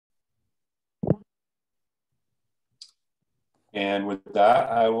And with that,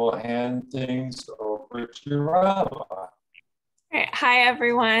 I will hand things over to Rob. Hi,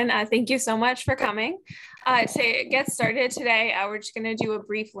 everyone. Thank you so much for coming. To get started today, we're just going to do a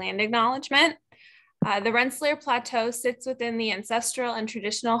brief land acknowledgement. The Rensselaer Plateau sits within the ancestral and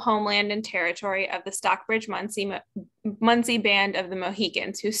traditional homeland and territory of the Stockbridge-Munsee Band of the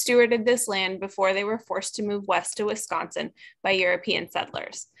Mohicans, who stewarded this land before they were forced to move west to Wisconsin by European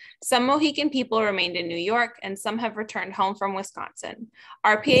settlers. Some Mohican people remained in New York, and some have returned home from Wisconsin.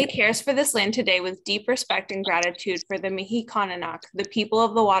 RPA cares for this land today with deep respect and gratitude for the Mehicananock, the people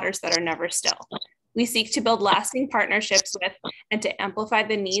of the waters that are never still. We seek to build lasting partnerships with and to amplify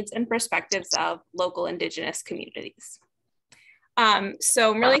the needs and perspectives of local Indigenous communities.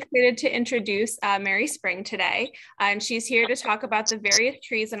 So I'm really excited to introduce Mary Spring today, and she's here to talk about the various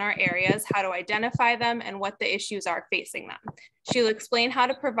trees in our areas, how to identify them, and what the issues are facing them. She'll explain how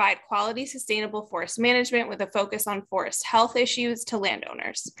to provide quality, sustainable forest management with a focus on forest health issues to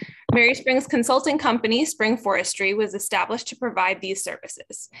landowners. Mary Spring's consulting company, Spring Forestry, was established to provide these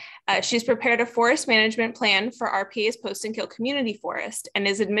services. She's prepared a forest management plan for RPA's Post and Kill Community Forest and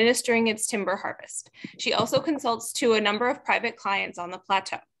is administering its timber harvest. She also consults to a number of private clients on the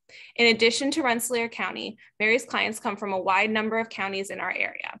plateau. In addition to Rensselaer County, Mary's clients come from a wide number of counties in our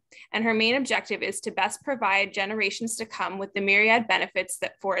area, and her main objective is to best provide generations to come with the myriad benefits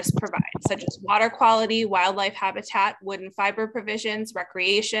that forests provide, such as water quality, wildlife habitat, wood and fiber provisions,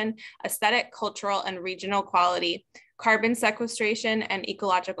 recreation, aesthetic, cultural, and regional quality, carbon sequestration, and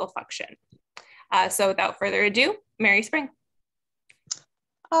ecological function. So without further ado, Mary Spring.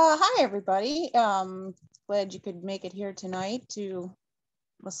 Hi, everybody. Glad you could make it here tonight to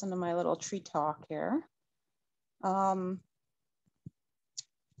listen to my little tree talk here. I'm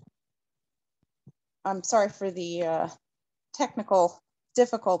sorry for the technical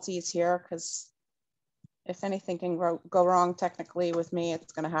difficulties here, because if anything can go wrong technically with me,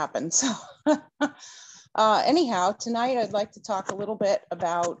 it's going to happen. So anyhow, tonight I'd like to talk a little bit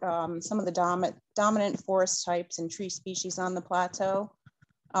about some of the dominant forest types and tree species on the plateau.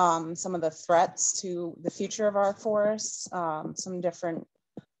 Some of the threats to the future of our forests, some different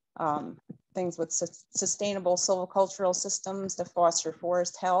things with sustainable silvicultural systems to foster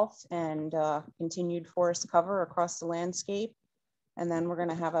forest health and continued forest cover across the landscape. And then we're going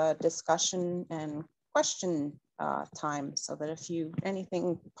to have a discussion and question time, so that if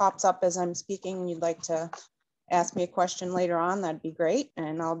anything pops up as I'm speaking and you'd like to ask me a question later on, that'd be great,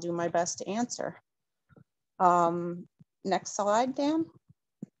 and I'll do my best to answer. Next slide, Dan.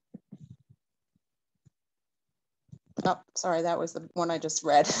 Oh, sorry, that was the one I just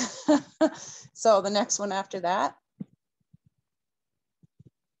read. So the next one after that.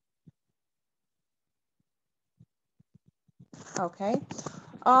 Okay.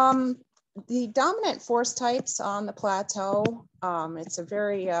 The dominant forest types on the plateau, it's a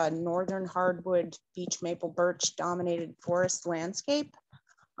very northern hardwood, beech, maple, birch dominated forest landscape.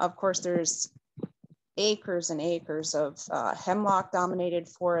 Of course, there's acres and acres of hemlock dominated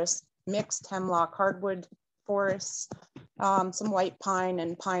forest, mixed hemlock hardwood forests, some white pine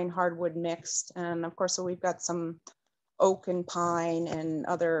and pine hardwood mixed. And of course, so we've got some oak and pine and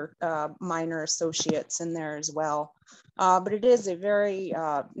other minor associates in there as well. But it is a very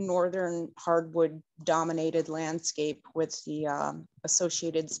northern hardwood dominated landscape with the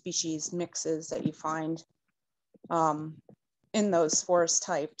associated species mixes that you find in those forest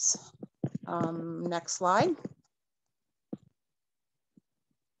types. Next slide.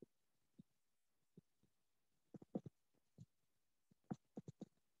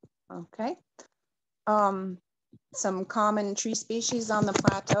 Okay. Some common tree species on the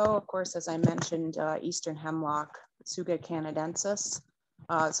plateau, of course, as I mentioned, eastern hemlock, Tsuga canadensis.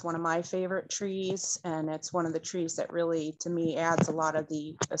 It's one of my favorite trees, and it's one of the trees that really, to me, adds a lot of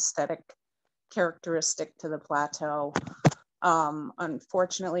the aesthetic characteristic to the plateau.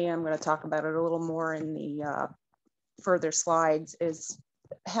 Unfortunately, I'm going to talk about it a little more in the further slides, is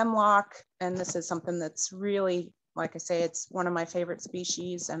hemlock, and this is something that's really, like I say, it's one of my favorite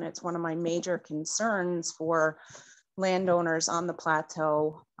species, and it's one of my major concerns for landowners on the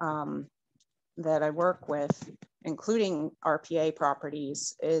plateau that I work with, including RPA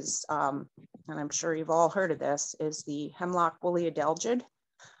properties, is, and I'm sure you've all heard of this, is the hemlock woolly adelgid.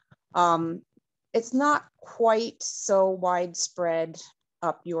 It's not quite so widespread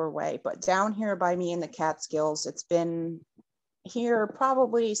up your way, but down here by me in the Catskills, it's been here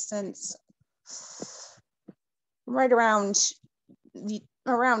probably since right around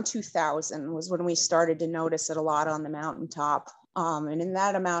 2000 was when we started to notice it a lot on the mountaintop. And in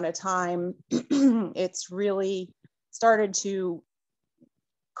that amount of time, it's really started to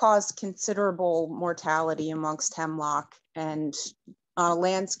cause considerable mortality amongst hemlock. And on a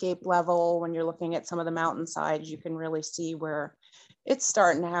landscape level, when you're looking at some of the mountainsides, you can really see where it's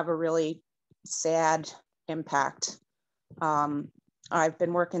starting to have a really sad impact. I've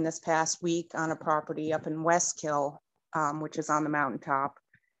been working this past week on a property up in Westkill, which is on the mountaintop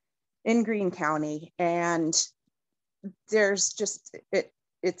in Greene County. And there's just,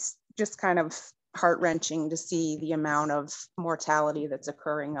 it's just kind of heart-wrenching to see the amount of mortality that's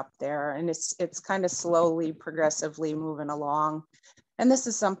occurring up there. And it's kind of slowly, progressively moving along. And this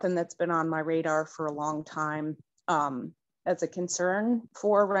is something that's been on my radar for a long time as a concern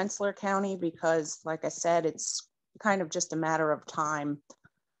for Rensselaer County, because like I said, it's kind of just a matter of time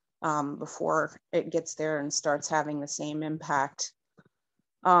before it gets there and starts having the same impact.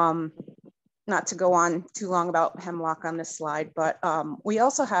 Not to go on too long about hemlock on this slide, but we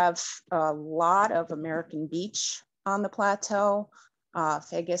also have a lot of American beech on the plateau,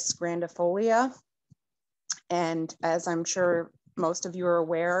 Fagus grandifolia. And as I'm sure most of you are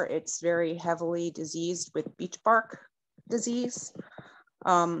aware, it's very heavily diseased with beech bark disease.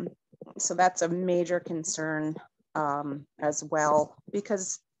 So that's a major concern as well,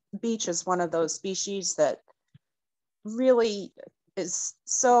 because beech is one of those species that really is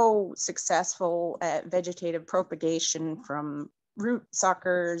so successful at vegetative propagation from root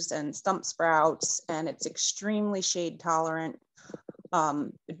suckers and stump sprouts, and it's extremely shade tolerant.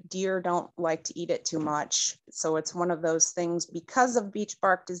 Deer don't like to eat it too much. So it's one of those things, because of beech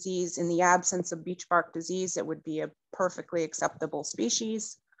bark disease, in the absence of beech bark disease, it would be a perfectly acceptable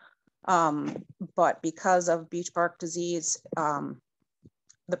species. But because of beech bark disease,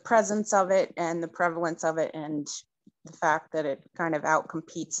 the presence of it and the prevalence of it, and the fact that it kind of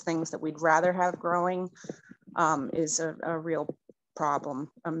outcompetes things that we'd rather have growing is a real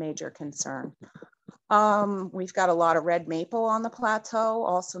problem, a major concern. We've got a lot of red maple on the plateau,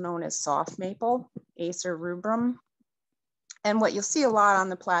 also known as soft maple, Acer rubrum. And what you'll see a lot on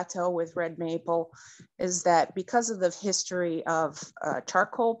the plateau with red maple is that because of the history of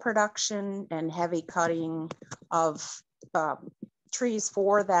charcoal production and heavy cutting of trees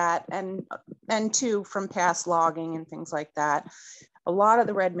for that, and too from past logging and things like that, a lot of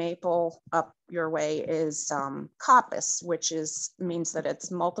the red maple up your way is coppice, which means that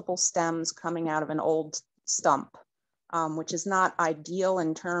it's multiple stems coming out of an old stump, which is not ideal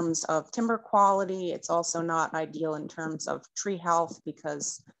in terms of timber quality. It's also not ideal in terms of tree health,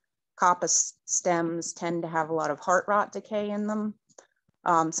 because coppice stems tend to have a lot of heart rot decay in them.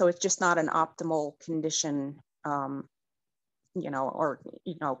 So it's just not an optimal condition,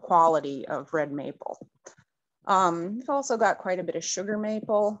 quality of red maple. We've also got quite a bit of sugar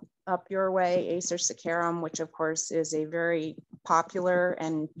maple up your way, Acer saccharum, which of course is a very popular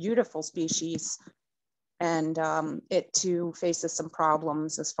and beautiful species. And it too faces some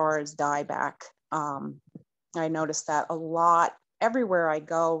problems as far as dieback. I noticed that a lot everywhere I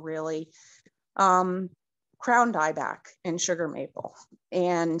go, really. Crown dieback in sugar maple.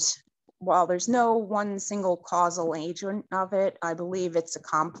 And while there's no one single causal agent of it, I believe it's a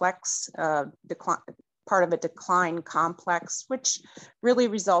complex part of a decline complex, which really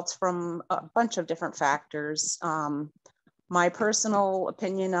results from a bunch of different factors. My personal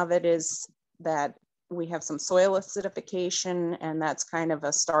opinion of it is that we have some soil acidification, and that's kind of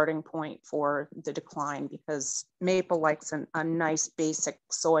a starting point for the decline, because maple likes a nice basic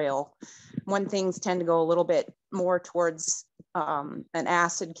soil. When things tend to go a little bit more towards an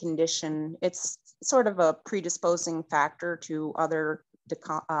acid condition, it's sort of a predisposing factor to other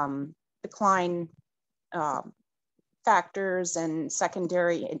decline factors and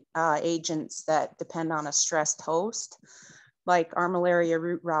secondary agents that depend on a stressed host, like armillaria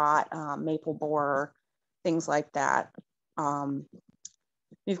root rot, maple borer, things like that.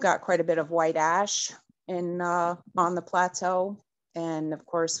 We've got quite a bit of white ash on the plateau. And of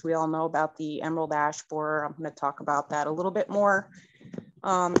course, we all know about the emerald ash borer. I'm going to talk about that a little bit more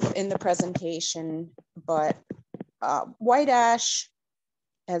in the presentation. But white ash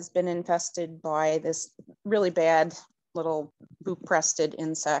has been infested by this really bad little boop-breasted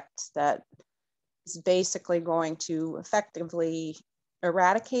insect that is basically going to effectively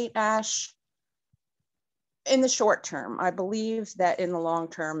eradicate ash in the short term. I believe that in the long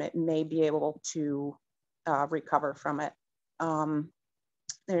term, it may be able to recover from it.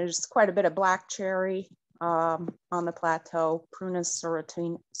 There's quite a bit of black cherry on the plateau, Prunus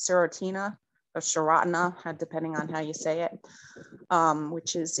serotina, or serotina, depending on how you say it,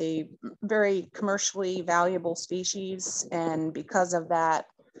 which is a very commercially valuable species. And because of that,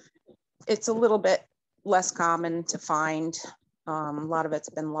 it's a little bit less common to find. A lot of it's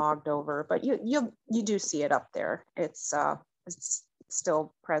been logged over, but you do see it up there. It's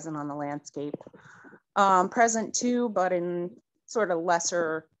still present on the landscape. Present too, but in sort of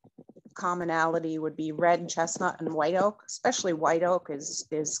lesser commonality would be red chestnut and white oak. Especially white oak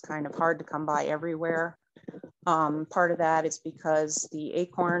is kind of hard to come by everywhere. Part of that is because the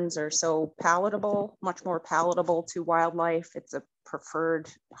acorns are so palatable, much more palatable to wildlife. It's a preferred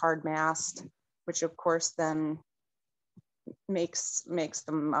hard mast, which of course then makes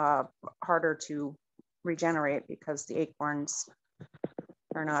them harder to regenerate because the acorns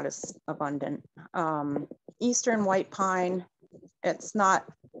are not as abundant. Eastern white pine, it's not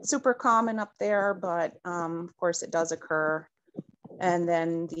super common up there, but of course it does occur. And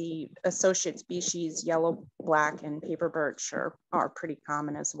then the associate species, yellow, black, and paper birch are pretty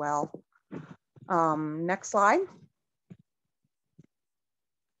common as well. Next slide.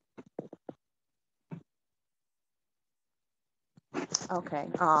 Okay,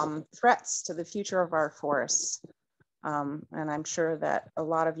 threats to the future of our forests. And I'm sure that a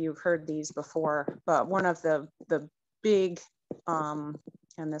lot of you have heard these before, but one of the big,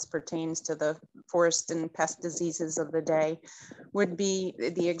 and this pertains to the forest and pest diseases of the day, would be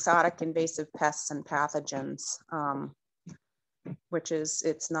the exotic invasive pests and pathogens, which is,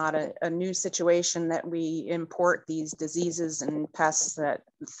 it's not a new situation that we import these diseases and pests that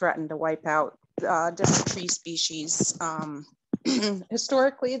threaten to wipe out different tree species.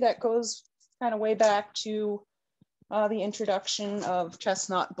 Historically, that goes kind of way back to the introduction of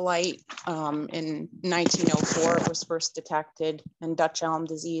chestnut blight in 1904. It was first detected, and Dutch elm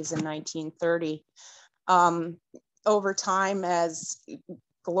disease in 1930. Over time, as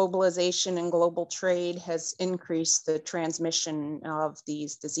globalization and global trade has increased the transmission of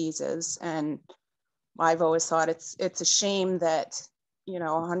these diseases, and I've always thought it's a shame that, you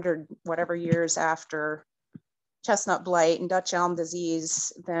know, 100 whatever years after chestnut blight and Dutch elm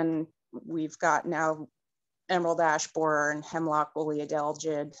disease, then we've got now emerald ash borer and hemlock woolly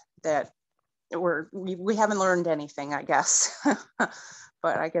adelgid that we haven't learned anything, I guess.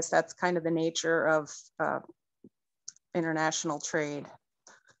 But I guess that's kind of the nature of international trade.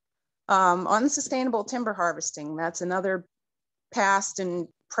 Unsustainable timber harvesting, that's another past and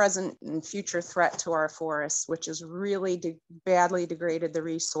present and future threat to our forests, which has really badly degraded the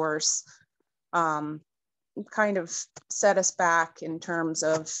resource, kind of set us back in terms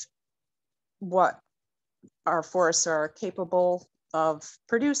of what our forests are capable of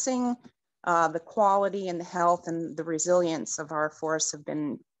producing. The quality and the health and the resilience of our forests have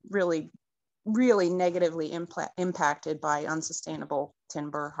been really negatively impacted by unsustainable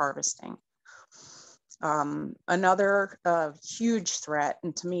timber harvesting. Another huge threat,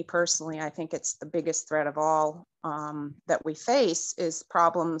 and to me personally, I think it's the biggest threat of all that we face, is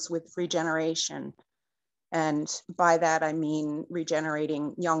problems with regeneration. And by that, I mean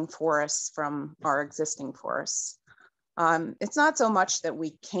regenerating young forests from our existing forests. It's not so much that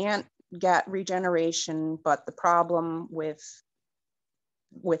we can't get regeneration, but the problem with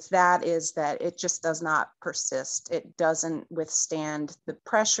that is that it just does not persist. It doesn't withstand the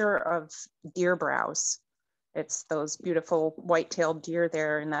pressure of deer browse. It's those beautiful white-tailed deer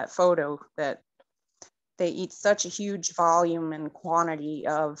there in that photo that they eat such a huge volume and quantity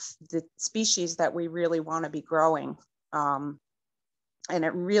of the species that we really want to be growing. And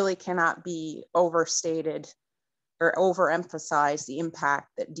it really cannot be overstated or overemphasized, the impact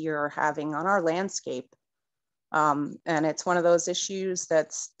that deer are having on our landscape. And it's one of those issues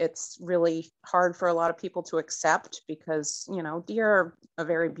it's really hard for a lot of people to accept, because, you know, deer are a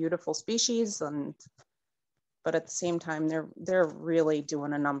very beautiful species, but at the same time, they're really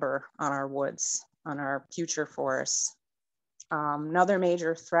doing a number on our woods, on our future forests. Another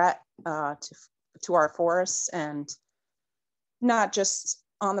major threat to our forests, and not just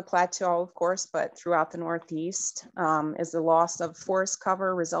on the plateau, of course, but throughout the Northeast, is the loss of forest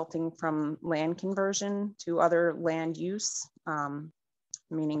cover resulting from land conversion to other land use,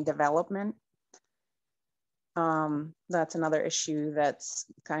 meaning development. That's another issue that's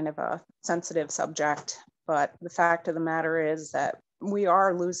kind of a sensitive subject, but the fact of the matter is that we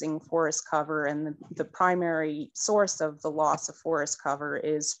are losing forest cover, and the primary source of the loss of forest cover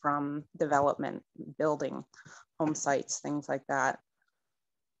is from development, building, home sites, things like that.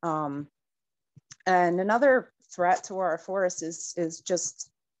 And another threat to our forests is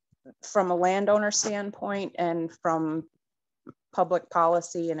just from a landowner standpoint and from public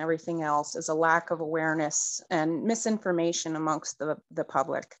policy and everything else, is a lack of awareness and misinformation amongst the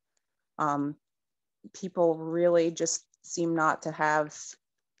public. People really just seem not to have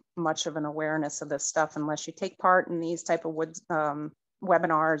much of an awareness of this stuff unless you take part in these type of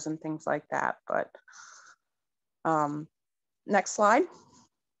webinars and things like that. But next slide.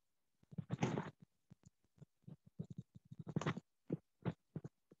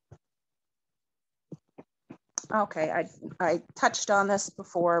 Okay, I touched on this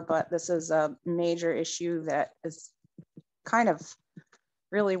before, but this is a major issue that is kind of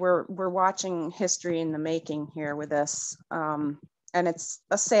really, we're watching history in the making here with this. And it's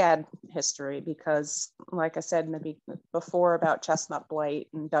a sad history because, like I said before about chestnut blight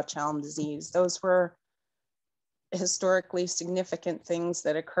and Dutch elm disease, those were historically significant things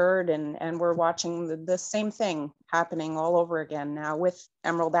that occurred, and we're watching the same thing happening all over again now with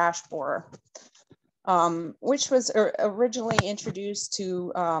emerald ash borer, which was originally introduced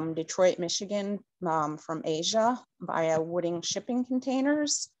to Detroit, Michigan from Asia via wooden shipping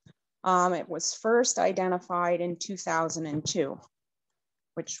containers. It was first identified in 2002.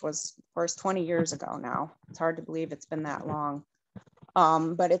 Which was, of course, 20 years ago now. It's hard to believe it's been that long.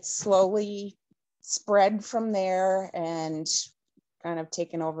 But it's slowly spread from there and kind of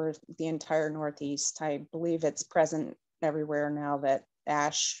taken over the entire Northeast. I believe it's present everywhere now that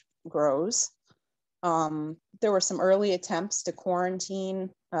ash grows. There were some early attempts to quarantine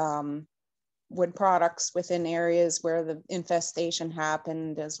wood products within areas where the infestation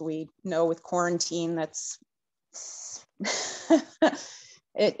happened. As we know with quarantine, that's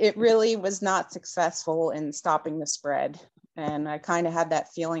It really was not successful in stopping the spread. And I kind of had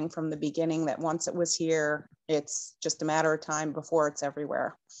that feeling from the beginning that once it was here, it's just a matter of time before it's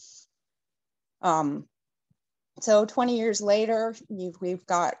everywhere. So 20 years later, we've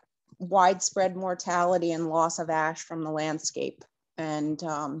got widespread mortality and loss of ash from the landscape. And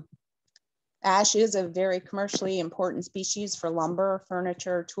ash is a very commercially important species for lumber,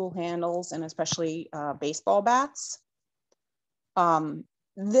 furniture, tool handles, and especially baseball bats.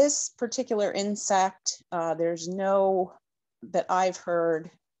 This particular insect, there's no, that I've heard,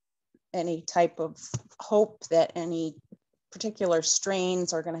 any type of hope that any particular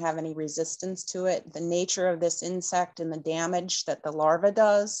strains are going to have any resistance to it. The nature of this insect and the damage that the larva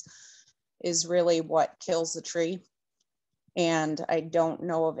does is really what kills the tree. And I don't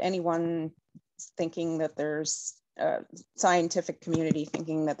know of anyone thinking that there's a scientific community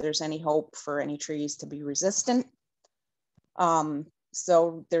thinking that there's any hope for any trees to be resistant.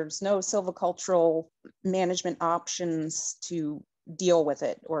 So there's no silvicultural management options to deal with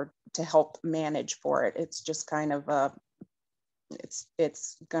it or to help manage for it. It's just kind of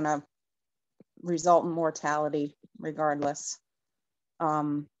it's gonna result in mortality regardless.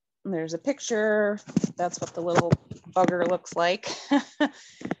 There's a picture, that's what the little bugger looks like.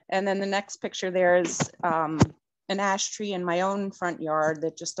 And then the next picture there is an ash tree in my own front yard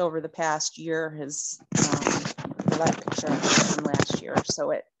that just over the past year has, that picture from last year.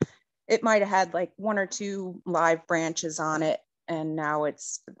 So it might have had like 1 or 2 live branches on it. And now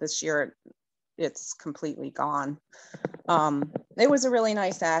this year it's completely gone. It was a really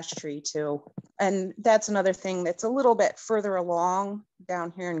nice ash tree too. And that's another thing that's a little bit further along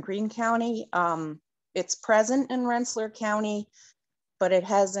down here in Greene County. It's present in Rensselaer County, but it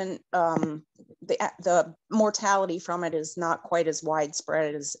hasn't, the mortality from it is not quite as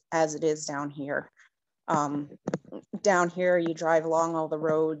widespread as it is down here. Down here, you drive along all the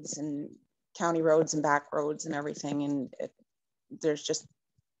roads and county roads and back roads and everything, and there's just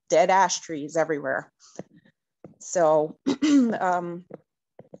dead ash trees everywhere. So,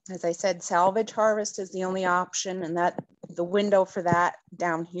 as I said, salvage harvest is the only option, and that the window for that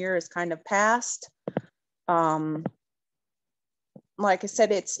down here is kind of past. Like I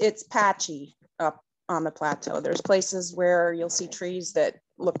said, it's patchy up on the plateau. There's places where you'll see trees that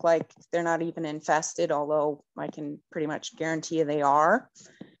look like they're not even infested, although I can pretty much guarantee you they are.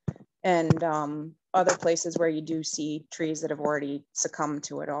 And other places where you do see trees that have already succumbed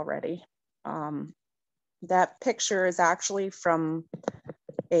to it already. That picture is actually from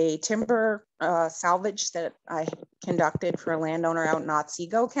a timber salvage that I conducted for a landowner out in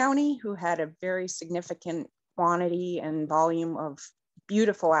Otsego County who had a very significant quantity and volume of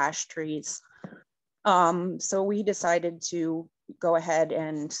beautiful ash trees. So we decided to go ahead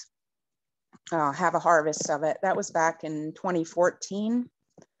and have a harvest of it. That was back in 2014.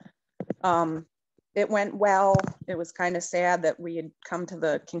 It went well. It was kind of sad that we had come to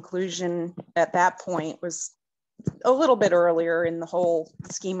the conclusion at that point. It was a little bit earlier in the whole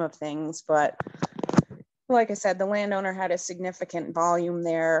scheme of things, but like I said, the landowner had a significant volume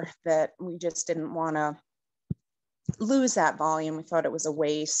there that we just didn't want to lose that volume. We thought it was a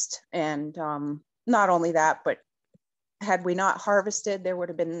waste. And not only that, but had we not harvested, there would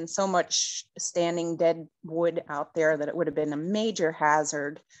have been so much standing dead wood out there that it would have been a major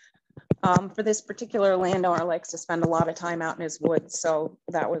hazard. For this particular landowner, likes to spend a lot of time out in his woods, so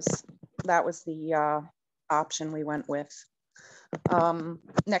that was the option we went with.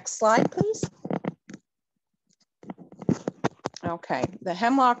 Next slide, please. Okay, the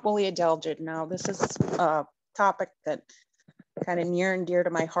hemlock woolly adelgid. Now, this is topic that kind of near and dear to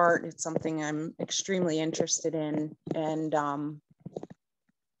my heart. It's something I'm extremely interested in, and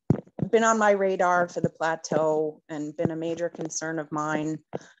been on my radar for the plateau and been a major concern of mine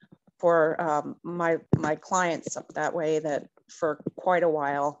for my clients up that way that for quite a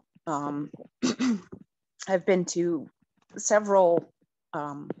while. I've been to several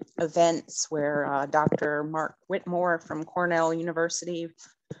events where Dr. Mark Whitmore from Cornell University,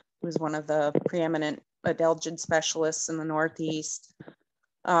 who's one of the preeminent adelgid specialists in the Northeast.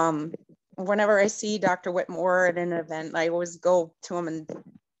 Whenever I see Dr. Whitmore at an event, I always go to him and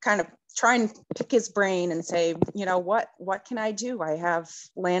kind of try and pick his brain and say, you know, what can I do? I have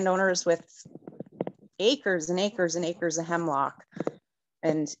landowners with acres and acres and acres of hemlock.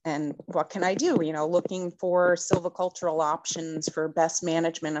 And what can I do? You know, looking for silvicultural options for best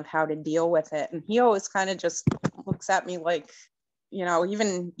management of how to deal with it. And he always kind of just looks at me like, you know,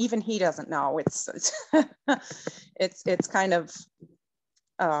 even he doesn't know. It's it's kind of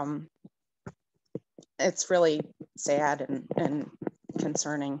it's really sad and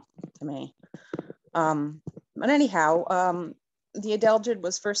concerning to me. But anyhow, the adelgid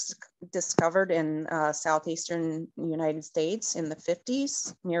was first discovered in southeastern United States in the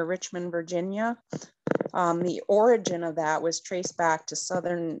 50s near Richmond, Virginia. The origin of that was traced back to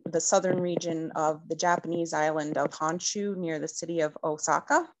the southern region of the Japanese island of Honshu near the city of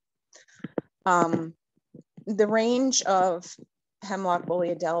Osaka. The range of hemlock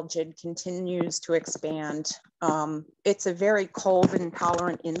woolly adelgid continues to expand. It's a very cold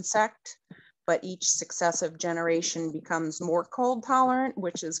intolerant insect, but each successive generation becomes more cold tolerant,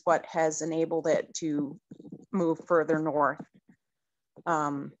 which is what has enabled it to move further north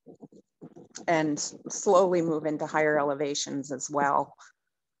and slowly move into higher elevations as well.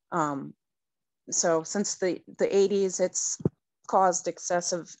 So since the 80s, it's caused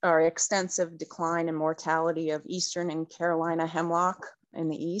extensive decline and mortality of Eastern and Carolina hemlock in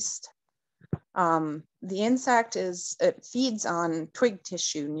the East. The insect it feeds on twig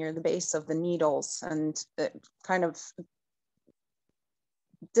tissue near the base of the needles, and it kind of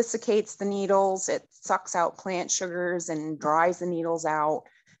desiccates the needles. It sucks out plant sugars and dries the needles out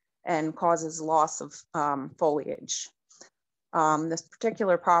and causes loss of foliage. This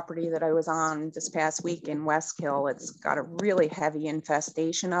particular property that I was on this past week in Westkill, it's got a really heavy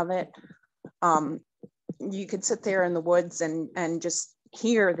infestation of it. You could sit there in the woods and just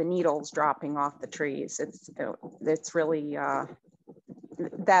hear the needles dropping off the trees. It's really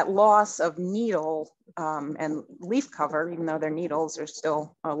that loss of needle and leaf cover, even though their needles are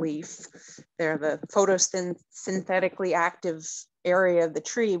still a leaf. They're the photosynthetically active area of the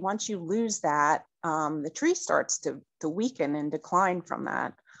tree. Once you lose that, the tree starts to weaken and decline from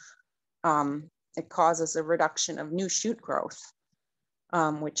that. It causes a reduction of new shoot growth,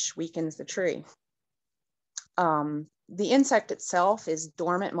 which weakens the tree. The insect itself is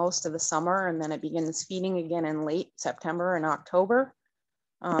dormant most of the summer, and then it begins feeding again in late September and October.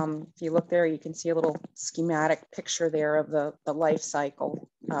 If you look there, you can see a little schematic picture there of the life cycle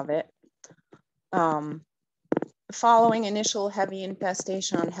of it. Following initial heavy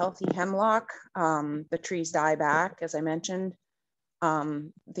infestation on healthy hemlock, the trees die back, as I mentioned.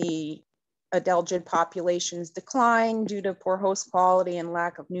 The adelgid populations decline due to poor host quality and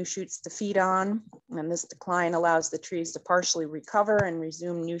lack of new shoots to feed on. And this decline allows the trees to partially recover and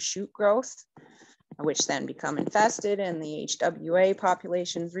resume new shoot growth, which then become infested, and the HWA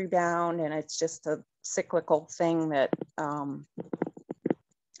populations rebound. And it's just a cyclical thing that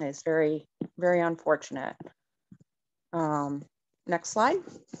is very, very unfortunate. Next slide.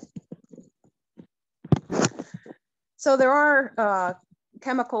 So there are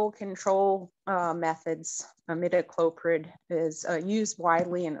chemical control methods. Imidacloprid is used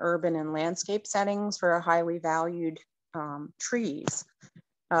widely in urban and landscape settings for highly valued trees.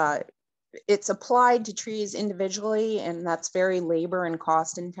 It's applied to trees individually, and that's very labor and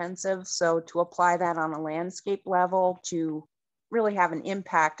cost intensive. So to apply that on a landscape level to really have an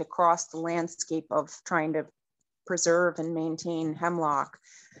impact across the landscape of trying to preserve and maintain hemlock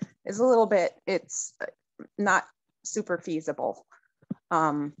is a little bit, it's not super feasible.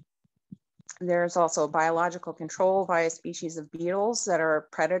 There's also biological control via species of beetles that are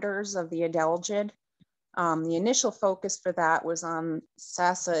predators of the adelgid. The initial focus for that was on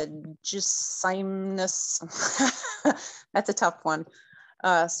Sasagisymnus, that's a tough one,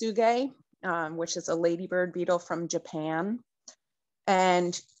 Tsugae, which is a ladybird beetle from Japan.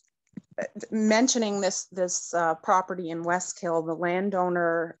 And mentioning this property in Westkill, the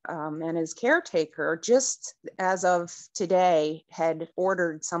landowner and his caretaker, just as of today, had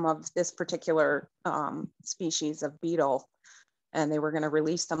ordered some of this particular species of beetle and they were going to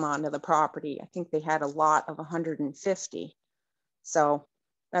release them onto the property. I think they had a lot of 150. So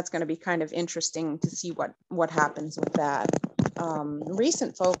that's going to be kind of interesting to see what happens with that.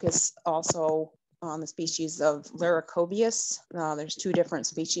 Recent focus also on the species of Laricobius. There's 2 different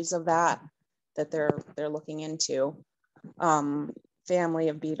species of that they're looking into. Family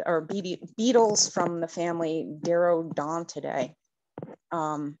of beetles from the family Darodontidae.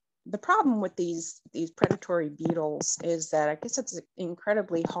 The problem with these predatory beetles is that I guess it's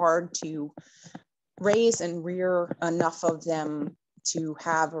incredibly hard to raise and rear enough of them to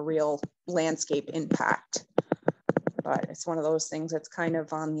have a real landscape impact. But it's one of those things that's kind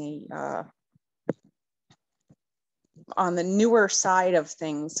of on the newer side of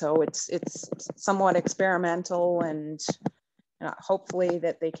things. So it's somewhat experimental, and hopefully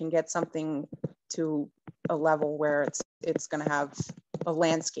that they can get something to a level where it's going to have a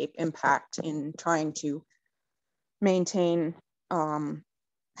landscape impact in trying to maintain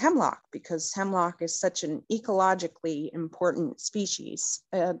hemlock, because hemlock is such an ecologically important species.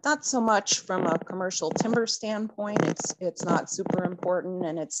 Not so much from a commercial timber standpoint, it's not super important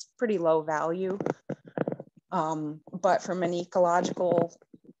and it's pretty low value. But from an ecological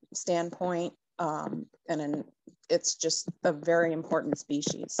standpoint, it's just a very important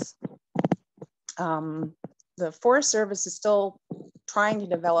species. The Forest Service is still trying to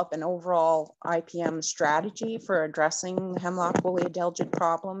develop an overall IPM strategy for addressing the hemlock woolly adelgid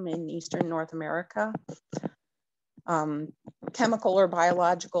problem in Eastern North America. Chemical or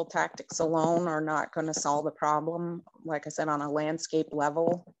biological tactics alone are not going to solve the problem, like I said, on a landscape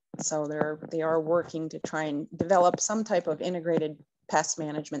level. So they are working to try and develop some type of integrated pest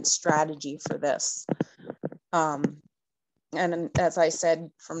management strategy for this. And as I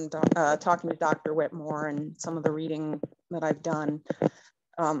said, from talking to Dr. Whitmore and some of the reading that I've done,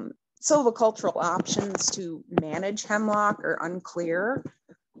 silvicultural options to manage hemlock are unclear.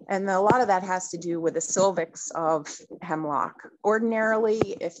 And a lot of that has to do with the silvics of hemlock. Ordinarily,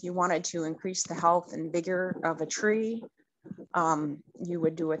 if you wanted to increase the health and vigor of a tree, you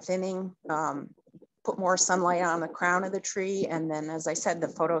would do a thinning, put more sunlight on the crown of the tree. And then, as I said, the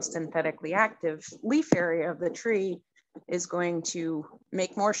photosynthetically active leaf area of the tree is going to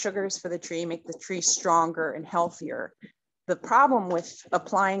make more sugars for the tree, make the tree stronger and healthier. The problem with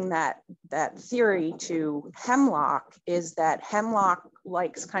applying that theory to hemlock is that hemlock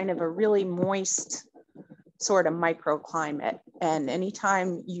likes kind of a really moist sort of microclimate. And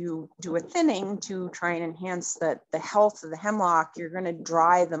anytime you do a thinning to try and enhance the health of the hemlock, you're going to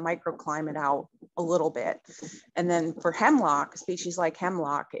dry the microclimate out a little bit. And then for hemlock, species like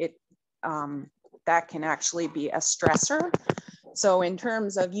hemlock, that can actually be a stressor. So in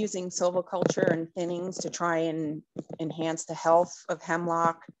terms of using silviculture and thinnings to try and enhance the health of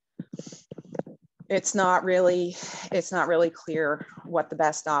hemlock, it's not really clear what the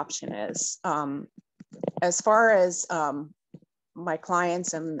best option is. As far as my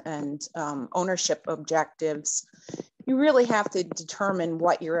clients and ownership objectives, you really have to determine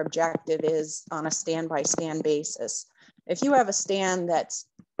what your objective is on a stand by stand basis. If you have a stand that's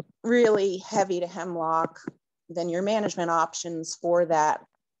really heavy to hemlock, then your management options for that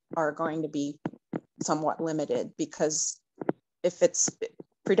are going to be somewhat limited, because if it's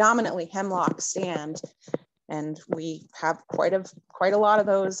predominantly hemlock stand, and we have quite a lot of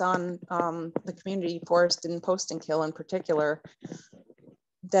those on the community forest in Post and Kill in particular,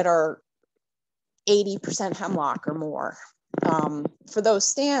 that are 80% hemlock or more. For those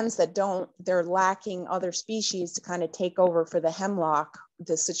stands that they're lacking other species to kind of take over for the hemlock,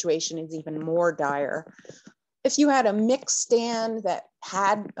 the situation is even more dire. If you had a mixed stand that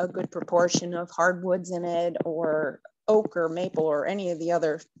had a good proportion of hardwoods in it, or oak or maple or any of the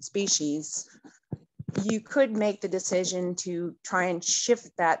other species, you could make the decision to try and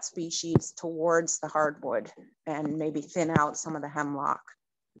shift that species towards the hardwood and maybe thin out some of the hemlock.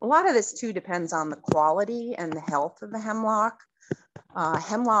 A lot of this too depends on the quality and the health of the hemlock.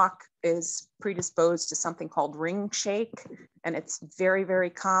 Hemlock is predisposed to something called ring shake, and it's very, very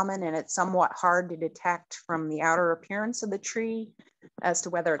common, and it's somewhat hard to detect from the outer appearance of the tree as to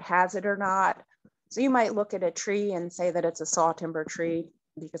whether it has it or not. So you might look at a tree and say that it's a saw timber tree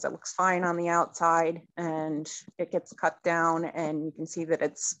because it looks fine on the outside, and it gets cut down and you can see that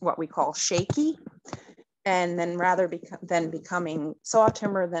it's what we call shaky. And then rather than becoming saw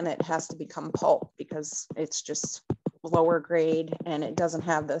timber, then it has to become pulp because it's just lower grade and it doesn't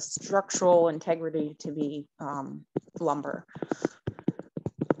have the structural integrity to be lumber.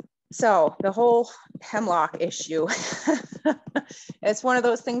 So the whole hemlock issue, it's one of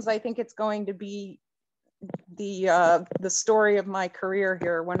those things. I think it's going to be the story of my career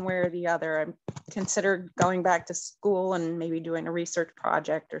here, one way or the other. consider going back to school and maybe doing a research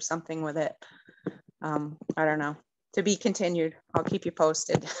project or something with it. I don't know, to be continued. I'll keep you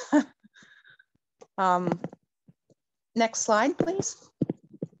posted. Next slide, please.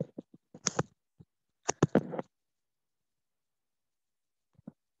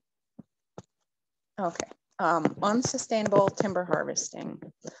 Okay, unsustainable timber harvesting.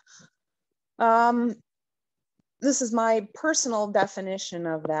 This is my personal definition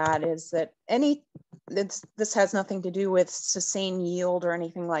of that, is that this has nothing to do with sustained yield or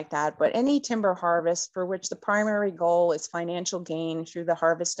anything like that, but any timber harvest for which the primary goal is financial gain through the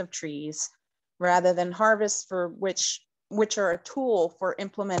harvest of trees, rather than harvests for which are a tool for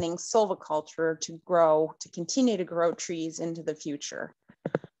implementing silviculture to continue to grow trees into the future.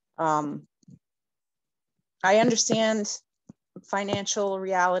 I understand financial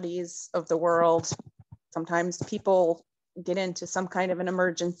realities of the world. Sometimes people get into some kind of an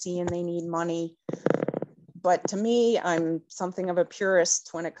emergency and they need money. But to me, I'm something of a purist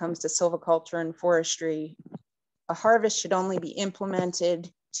when it comes to silviculture and forestry. A harvest should only be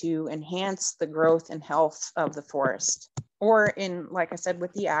implemented to enhance the growth and health of the forest. Or in, like I said,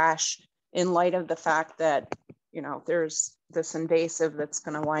 with the ash, in light of the fact that, you know, there's this invasive that's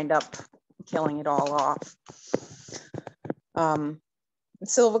going to wind up killing it all off.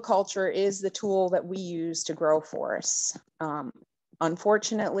 Silviculture is the tool that we use to grow forests.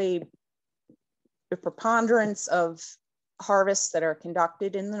 Unfortunately, the preponderance of harvests that are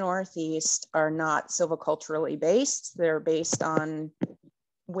conducted in the Northeast are not silviculturally based. They're based on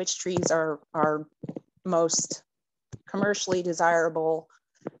which trees are most commercially desirable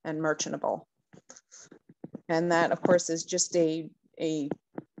and merchantable. And that, of course, is just a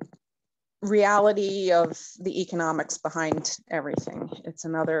reality of the economics behind everything. It's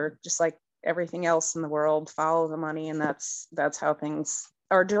another, just like everything else in the world, follow the money, and that's how things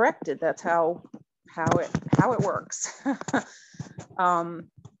are directed. That's how it works.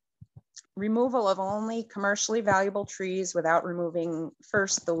 Removal of only commercially valuable trees without removing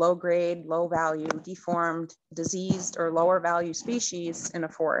first the low grade, low value, deformed, diseased, or lower value species in a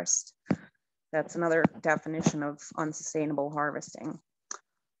forest. That's another definition of unsustainable harvesting.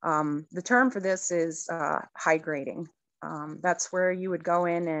 The term for this is high grading. That's where you would go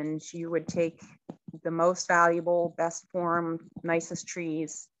in and you would take the most valuable, best form, nicest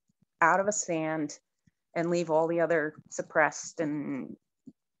trees out of a stand and leave all the other suppressed and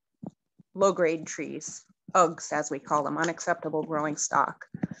low grade trees, UGS as we call them, unacceptable growing stock.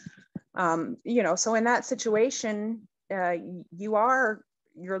 You know, so in that situation,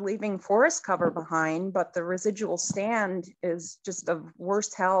 you're leaving forest cover behind, but the residual stand is just of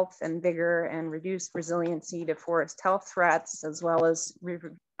worse health and vigor and reduced resiliency to forest health threats, as well as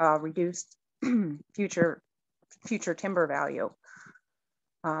reduced future timber value.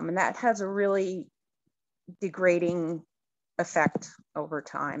 And that has a really degrading effect over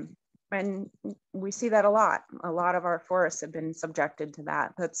time. And we see that a lot. A lot of our forests have been subjected to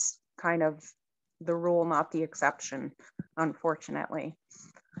that. That's kind of the rule, not the exception, unfortunately.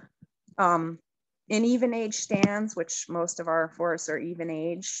 In even age stands, which most of our forests are even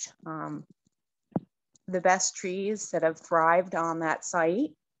aged, the best trees that have thrived on that site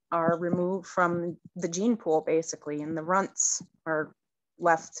are removed from the gene pool, basically, and the runts are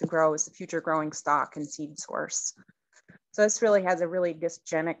left to grow as the future growing stock and seed source. So this really has a really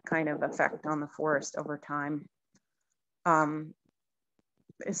dysgenic kind of effect on the forest over time.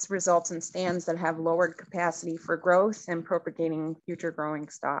 This results in stands that have lowered capacity for growth and propagating future growing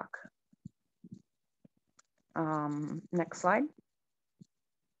stock. Next slide.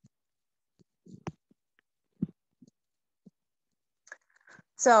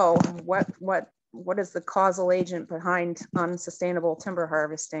 So what is the causal agent behind unsustainable timber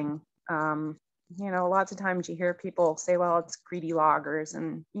harvesting? You know, lots of times you hear people say, well, it's greedy loggers,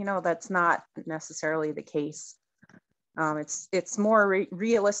 and you know, that's not necessarily the case. It's more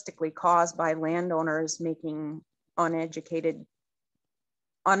realistically caused by landowners making uneducated,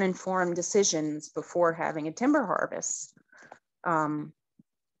 uninformed decisions before having a timber harvest. And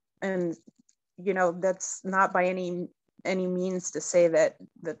you know, that's not by any means to say that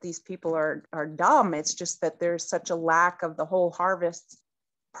these people are dumb. It's just that there's such a lack of the whole harvest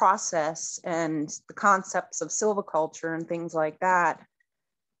process and the concepts of silviculture and things like that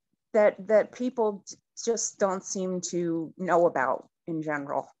that people just don't seem to know about in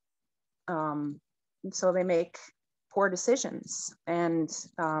general. So they make poor decisions, and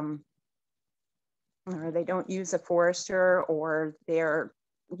or they don't use a forester, or they're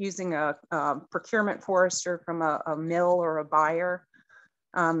using a procurement forester from a mill or a buyer.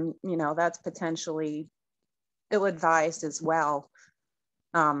 You know, that's potentially ill-advised as well.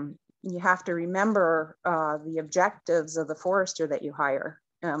 you have to remember the objectives of the forester that you hire.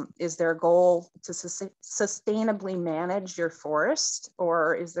 Is their goal to sustainably manage your forest,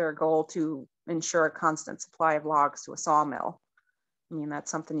 or is there a goal to ensure a constant supply of logs to a sawmill? I mean,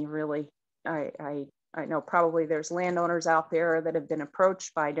 that's something you really, I know probably there's landowners out there that have been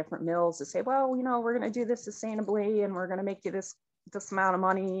approached by different mills to say, well, you know, we're going to do this sustainably and we're going to make you this amount of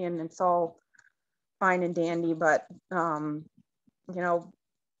money, and it's all fine and dandy. But, you know,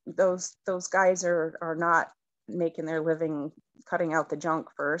 those guys are not making their living cutting out the junk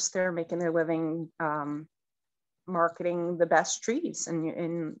first. They're making their living marketing the best trees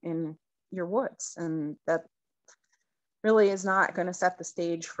in your woods, and that really is not going to set the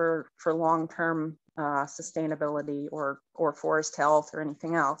stage for long-term sustainability or forest health or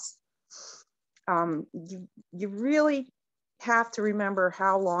anything else. You really have to remember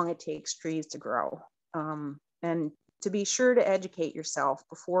how long it takes trees to grow, and to be sure to educate yourself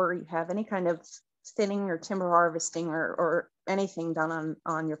before you have any kind of thinning or timber harvesting or anything done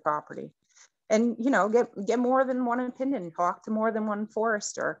on your property. And, you know, get more than one opinion, talk to more than one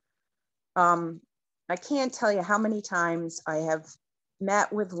forester. I can't tell you how many times I have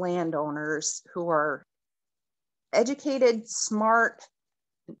met with landowners who are educated, smart,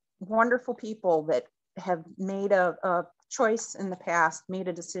 wonderful people that have made a choice in the past, made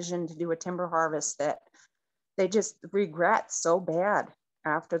a decision to do a timber harvest that they just regret so bad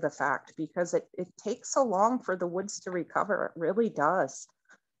after the fact, because it takes so long for the woods to recover. It really does.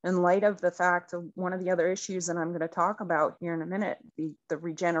 In light of the fact of one of the other issues that I'm going to talk about here in a minute, the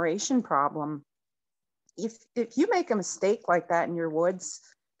regeneration problem. If you make a mistake like that in your woods,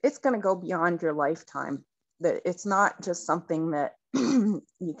 it's going to go beyond your lifetime. That it's not just something that you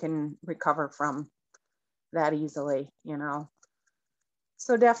can recover from that easily, you know.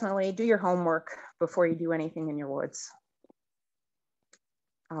 So definitely do your homework before you do anything in your woods.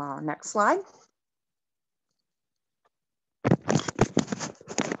 Next slide.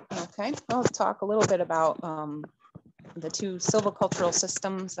 Okay, I'll talk a little bit about the two silvicultural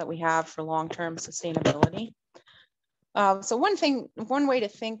systems that we have for long-term sustainability. So one way to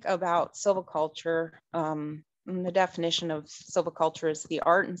think about silviculture, the definition of silviculture is the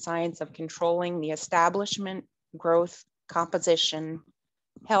art and science of controlling the establishment, growth, composition,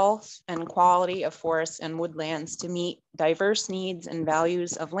 health, and quality of forests and woodlands to meet diverse needs and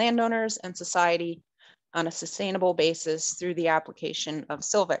values of landowners and society on a sustainable basis through the application of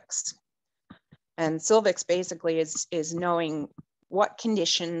silvics. And silvics basically is knowing what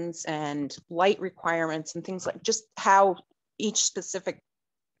conditions and light requirements and things like just how each specific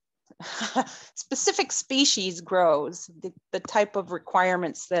species grows, the type of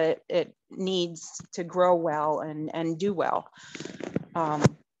requirements that it needs to grow well and do well.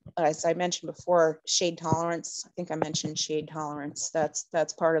 As I mentioned before, shade tolerance. I think I mentioned shade tolerance. That's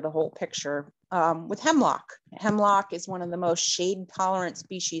part of the whole picture. With hemlock. Hemlock is one of the most shade tolerant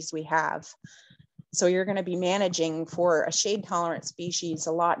species we have. So you're going to be managing for a shade tolerant species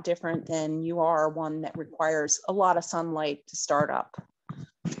a lot different than you are one that requires a lot of sunlight to start up.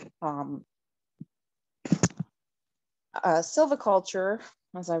 Silviculture,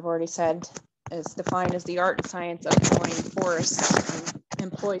 as I've already said, is defined as the art and science of growing forests and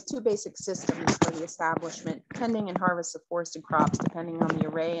employs two basic systems for the establishment, tending and harvest of forested crops, depending on the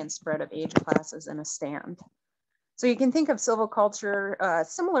array and spread of age classes in a stand. So you can think of silviculture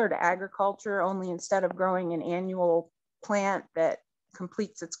similar to agriculture, only instead of growing an annual plant that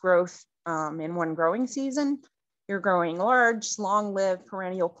completes its growth in one growing season, you're growing large, long-lived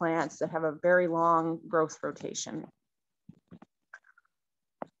perennial plants that have a very long growth rotation.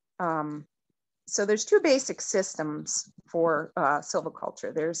 So there's two basic systems for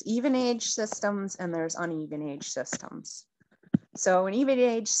silviculture. There's even age systems and there's uneven age systems. So an even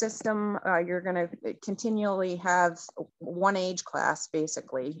age system, you're going to continually have one age class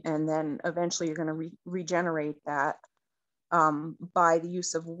basically, and then eventually you're going to regenerate that by the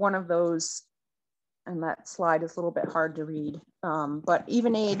use of one of those. And that slide is a little bit hard to read, but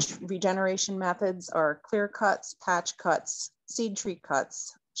even age regeneration methods are clear cuts, patch cuts, seed tree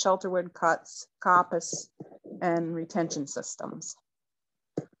cuts, shelterwood cuts, coppice, and retention systems.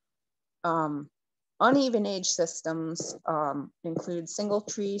 Uneven age systems include single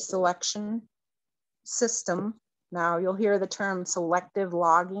tree selection system. Now you'll hear the term selective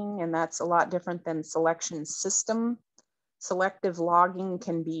logging, and that's a lot different than selection system. Selective logging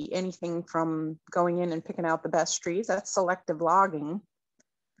can be anything from going in and picking out the best trees, that's selective logging,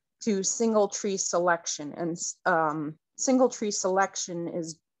 to single tree selection. And single tree selection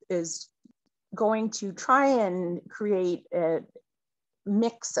is going to try and create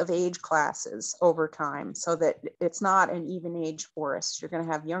mix of age classes over time so that it's not an even age forest. You're going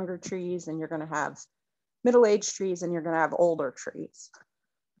to have younger trees and you're going to have middle-aged trees and you're going to have older trees.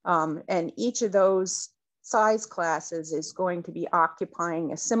 And each of those size classes is going to be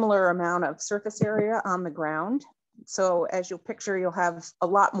occupying a similar amount of surface area on the ground. So as you'll picture, you'll have a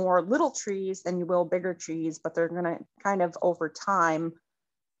lot more little trees than you will bigger trees, but they're going to kind of over time,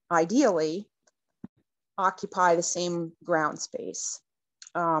 ideally, occupy the same ground space.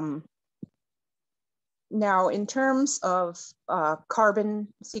 Now, in terms of carbon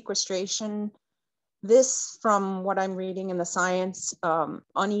sequestration, this, from what I'm reading in the science,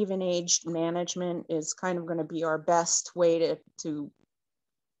 uneven aged management is kind of going to be our best way to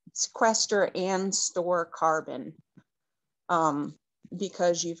sequester and store carbon,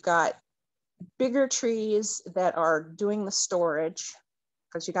 because you've got bigger trees that are doing the storage,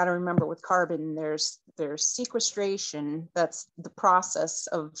 because you got to remember with carbon, there's sequestration. That's the process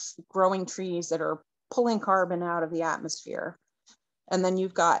of growing trees that are pulling carbon out of the atmosphere. And then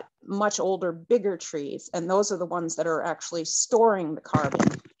you've got much older, bigger trees, and those are the ones that are actually storing the carbon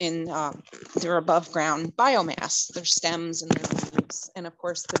in their above ground biomass, their stems and their leaves, and of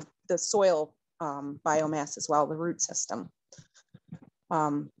course the soil biomass as well, the root system.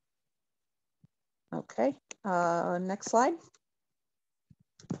 Okay, next slide.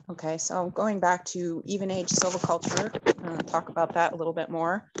 Okay, so going back to even age silviculture, I'm gonna talk about that a little bit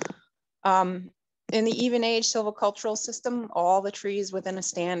more. In the even age silvicultural system, all the trees within a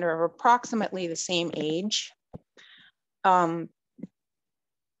stand are approximately the same age. I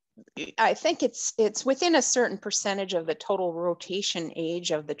think it's within a certain percentage of the total rotation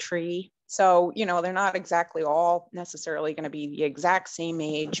age of the tree. So, you know, they're not exactly all necessarily going to be the exact same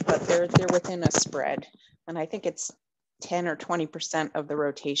age, but they're within a spread. And I think it's 10 or 20% of the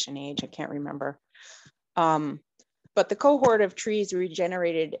rotation age. I can't remember. But the cohort of trees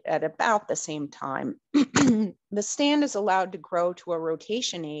regenerated at about the same time. The stand is allowed to grow to a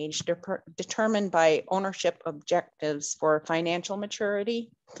rotation age determined by ownership objectives for financial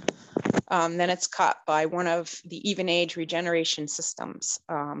maturity. Then it's cut by one of the even age regeneration systems.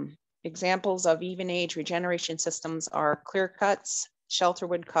 Examples of even age regeneration systems are clear cuts,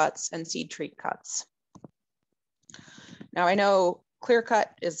 shelterwood cuts, and seed tree cuts. Now I know clear cut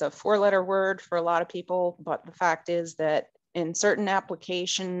is a 4-letter word for a lot of people, but the fact is that in certain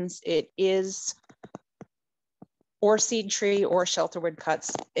applications, it is, or seed tree or shelterwood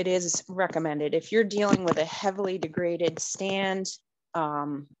cuts, it is recommended. If you're dealing with a heavily degraded stand,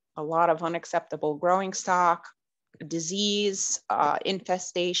 a lot of unacceptable growing stock, disease,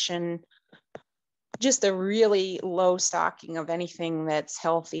 infestation, just a really low stocking of anything that's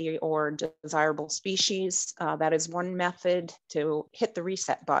healthy or desirable species. That is one method to hit the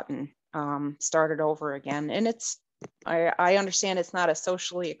reset button, start it over again. And I understand it's not a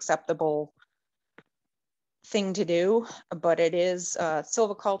socially acceptable thing to do, but it is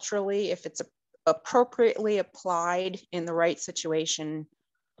silviculturally, if it's appropriately applied in the right situation,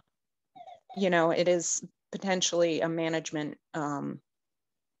 you know, it is potentially a management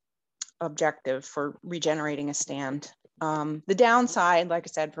objective for regenerating a stand. The downside, like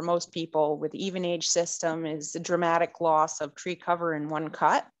I said, for most people with even age system is the dramatic loss of tree cover in one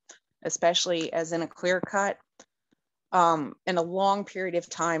cut, especially as in a clear cut, and a long period of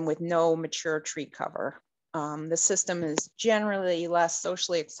time with no mature tree cover. The system is generally less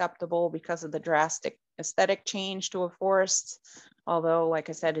socially acceptable because of the drastic aesthetic change to a forest. Although, like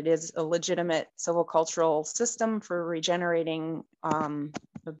I said, it is a legitimate silvicultural system for regenerating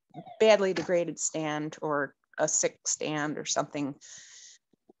a badly degraded stand or a sick stand or something,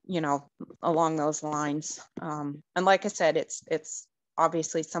 you know, along those lines. And like I said, it's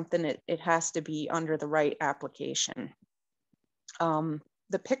obviously something that it has to be under the right application.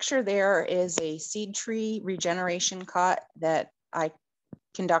 The picture there is a seed tree regeneration cut that I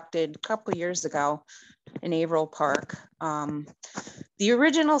conducted a couple of years ago in Averill Park. The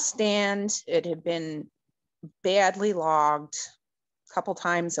original stand, it had been badly logged a couple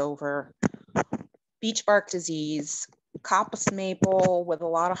times over, beech bark disease, coppice maple with a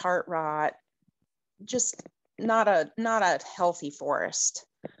lot of heart rot, just not a healthy forest.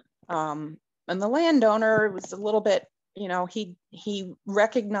 And the landowner was a little bit, you know, he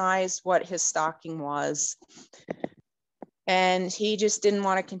recognized what his stocking was, and he just didn't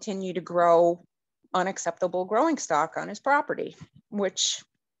want to continue to grow unacceptable growing stock on his property, which,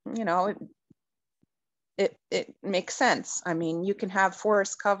 you know, it makes sense. I mean, you can have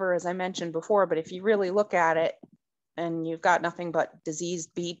forest cover, as I mentioned before, but if you really look at it and you've got nothing but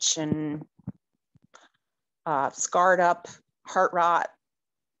diseased beech and scarred up heart rot,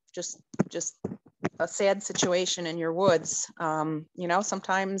 just a sad situation in your woods, you know,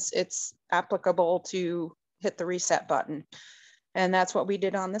 sometimes it's applicable to hit the reset button. And that's what we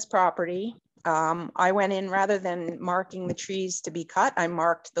did on this property. I went in, rather than marking the trees to be cut, I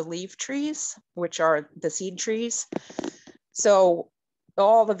marked the leaf trees, which are the seed trees. So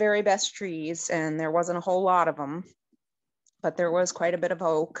all the very best trees, and there wasn't a whole lot of them, but there was quite a bit of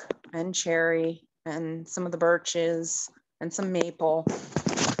oak and cherry and some of the birches and some maple,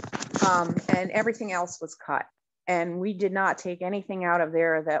 and everything else was cut. And we did not take anything out of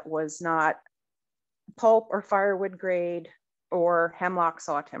there that was not pulp or firewood grade or hemlock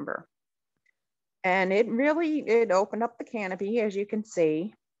saw timber. And it opened up the canopy, as you can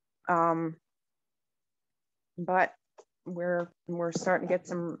see. But we're starting to get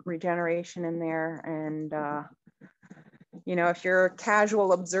some regeneration in there. And you know, if you're a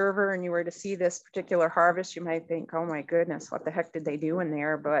casual observer and you were to see this particular harvest, you might think, oh my goodness, what the heck did they do in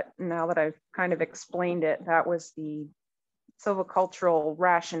there? But now that I've kind of explained it, that was the silvicultural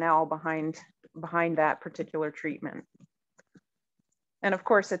rationale behind that particular treatment. And of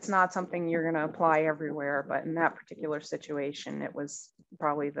course, it's not something you're going to apply everywhere, but in that particular situation, it was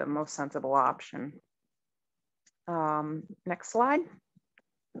probably the most sensible option. Next slide.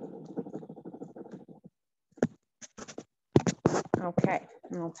 Okay,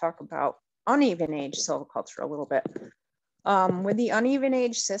 and I'll talk about uneven age silviculture a little bit. With the uneven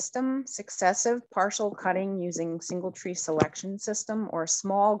age system, successive partial cutting using single tree selection system or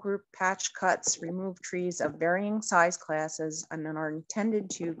small group patch cuts remove trees of varying size classes and then are intended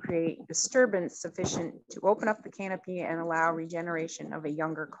to create disturbance sufficient to open up the canopy and allow regeneration of a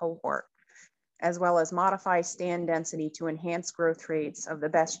younger cohort, as well as modify stand density to enhance growth rates of the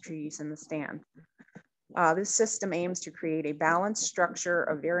best trees in the stand. This system aims to create a balanced structure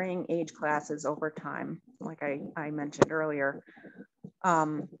of varying age classes over time, like I mentioned earlier,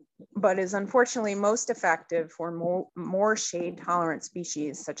 but is unfortunately most effective for more shade tolerant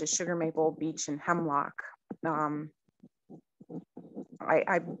species such as sugar maple, beech, and hemlock.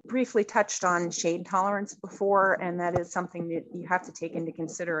 I briefly touched on shade tolerance before, and that is something that you have to take into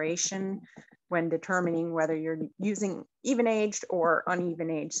consideration when determining whether you're using even-aged or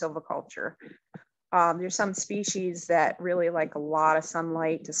uneven-aged silviculture. There's some species that really like a lot of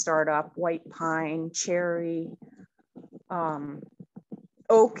sunlight to start up: white pine, cherry.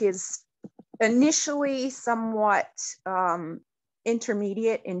 Oak is initially somewhat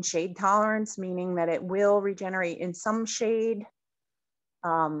intermediate in shade tolerance, meaning that it will regenerate in some shade,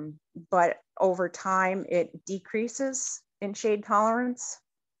 but over time it decreases in shade tolerance.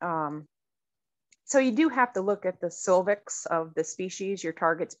 So you do have to look at the silvics of the species, your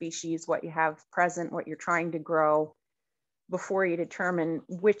target species, what you have present, what you're trying to grow, before you determine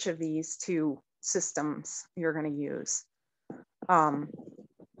which of these two systems you're going to use.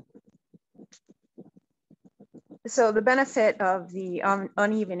 So the benefit of the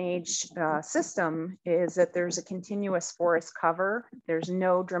uneven age system is that there's a continuous forest cover. There's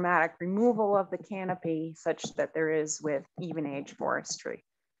no dramatic removal of the canopy such that there is with even age forestry.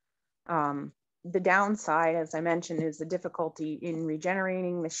 The downside, as I mentioned, is the difficulty in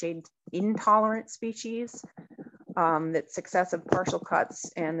regenerating the shade intolerant species, that successive partial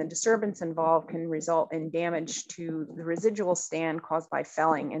cuts and the disturbance involved can result in damage to the residual stand caused by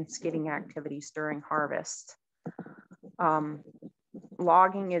felling and skidding activities during harvest.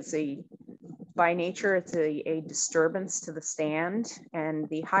 Logging is by nature, it's a disturbance to the stand, and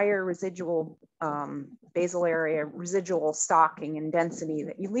the higher residual basal area, residual stocking and density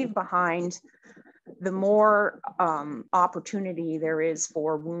that you leave behind, the more opportunity there is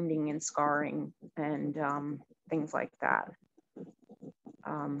for wounding and scarring and things like that.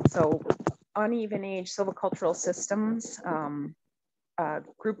 So uneven age silvicultural systems,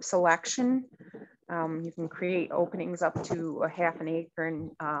 group selection, you can create openings up to 1/2 acre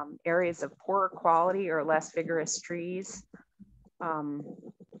in areas of poorer quality or less vigorous trees.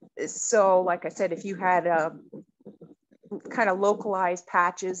 So like I said, if you had kind of localized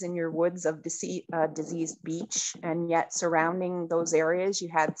patches in your woods of diseased beech, and yet surrounding those areas you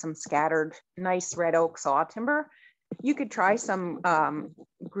had some scattered nice red oak saw timber, you could try some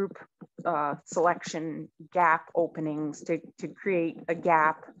group selection gap openings to create a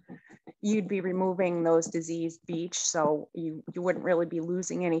gap. You'd be removing those diseased beech, so you wouldn't really be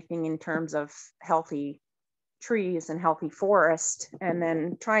losing anything in terms of healthy trees and healthy forest, and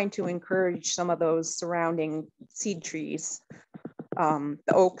then trying to encourage some of those surrounding seed trees, the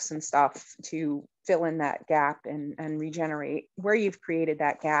oaks and stuff, to fill in that gap and regenerate where you've created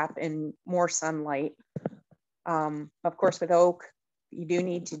that gap in more sunlight. Of course, with oak, you do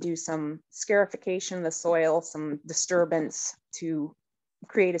need to do some scarification of the soil, some disturbance to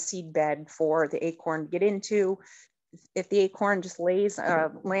create a seed bed for the acorn to get into. If the acorn just lands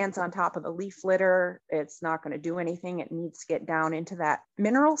on top of the leaf litter, it's not going to do anything. It needs to get down into that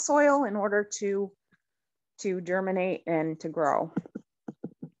mineral soil in order to germinate and to grow.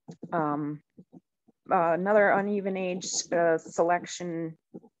 Another uneven age selection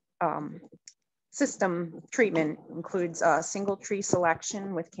system treatment includes single tree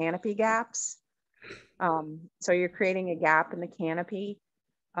selection with canopy gaps. So you're creating a gap in the canopy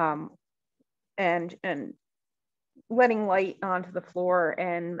and letting light onto the floor.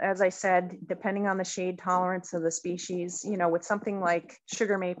 And as I said, depending on the shade tolerance of the species, you know, with something like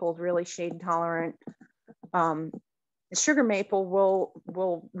sugar maple is really shade tolerant. Sugar maple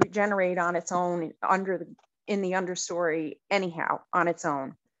will regenerate on its own in the understory anyhow on its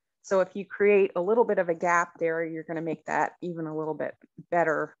own. So if you create a little bit of a gap there, you're going to make that even a little bit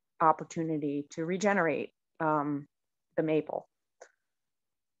better opportunity to regenerate the maple.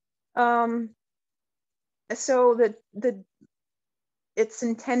 So it's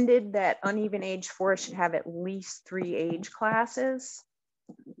intended that uneven age forest should have at least 3 age classes,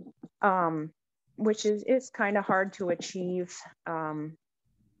 which is kind of hard to achieve. And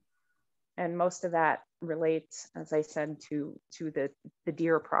most of that relates, as I said, to the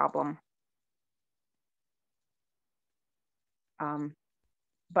deer problem.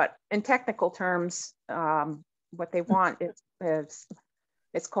 But in technical terms, what they want is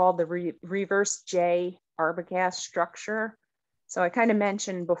it's called the reverse J arbogast structure. So I kind of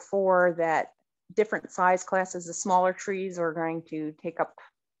mentioned before that different size classes, the smaller trees are going to take up,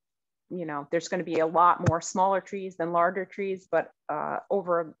 you know, there's going to be a lot more smaller trees than larger trees, but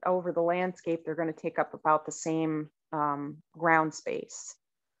over the landscape, they're going to take up about the same ground space.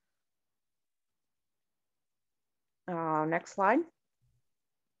 Next slide.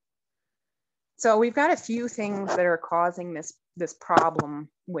 So we've got a few things that are causing this problem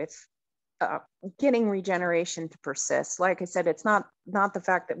with getting regeneration to persist. Like I said, it's not the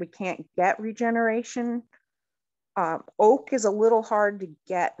fact that we can't get regeneration. Oak is a little hard to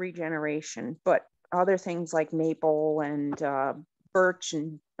get regeneration, but other things like maple and birch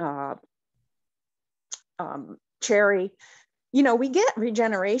and cherry, you know, we get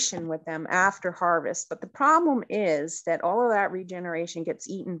regeneration with them after harvest, but the problem is that all of that regeneration gets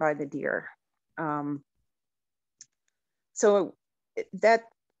eaten by the deer. So that,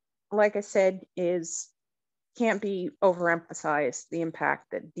 like I said, can't be overemphasized, the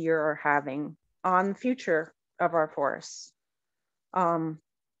impact that deer are having on the future of our forests.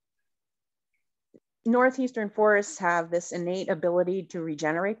 Northeastern forests have this innate ability to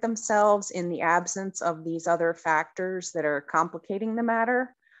regenerate themselves in the absence of these other factors that are complicating the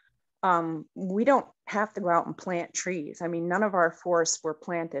matter. We don't have to go out and plant trees. I mean, none of our forests were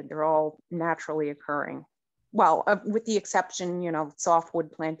planted. They're all naturally occurring. Well, with the exception, you know,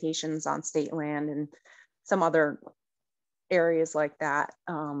 softwood plantations on state land and some other areas like that.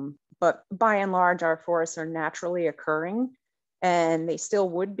 But by and large, our forests are naturally occurring, and they still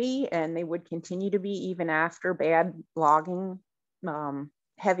would be, and they would continue to be even after bad logging,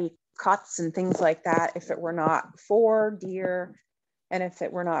 heavy cuts and things like that, if it were not for deer and if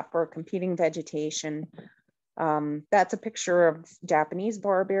it were not for competing vegetation. That's a picture of Japanese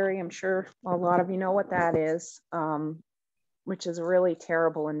barberry. I'm sure a lot of you know what that is, which is a really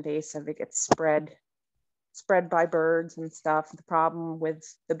terrible invasive. It gets spread by birds and stuff. The problem with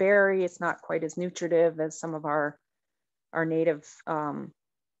the berry, it's not quite as nutritive as some of our native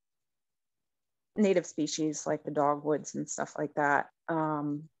species like the dogwoods and stuff like that.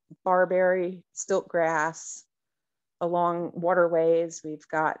 Barberry, stilt grass, along waterways, we've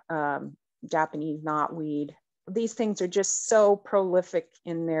got Japanese knotweed. These things are just so prolific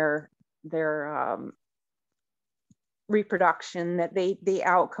in their reproduction that they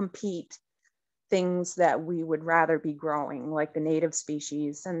outcompete things that we would rather be growing, like the native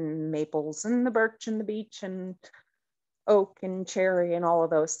species and maples and the birch and the beech and oak and cherry and all of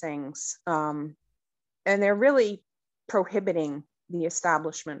those things. And they're really prohibiting the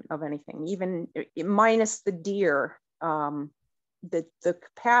establishment of anything, even minus the deer. The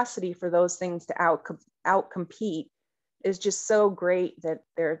capacity for those things to outcompete is just so great that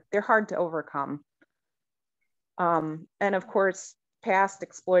they're hard to overcome. And of course, past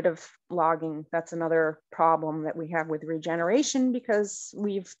exploitive logging, that's another problem that we have with regeneration, because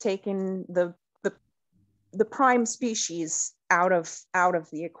we've taken the prime species out of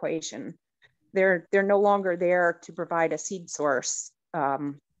the equation. They're no longer there to provide a seed source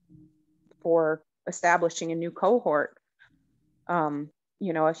for establishing a new cohort. You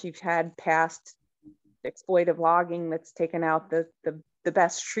know, if you've had past exploitive logging that's taken out the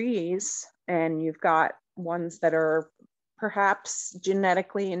best trees, and you've got ones that are perhaps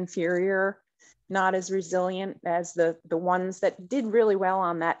genetically inferior, not as resilient as the ones that did really well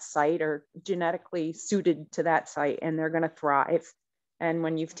on that site are genetically suited to that site, and they're going to thrive. And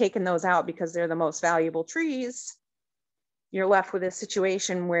when you've taken those out because they're the most valuable trees, you're left with a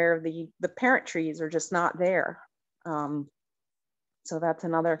situation where the parent trees are just not there. So that's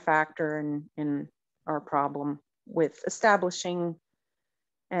another factor in our problem with establishing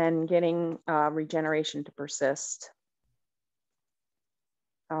and getting regeneration to persist.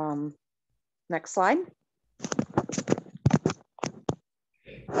 Next slide.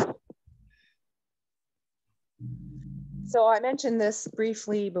 So I mentioned this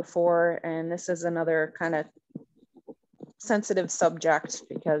briefly before, and this is another kind of sensitive subject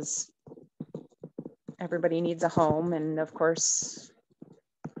because everybody needs a home. And of course,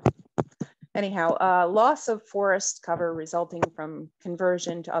 anyhow, loss of forest cover resulting from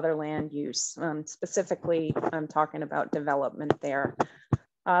conversion to other land use. Specifically, I'm talking about development there.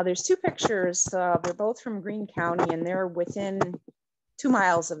 There's two pictures. They're both from Greene County, and they're within 2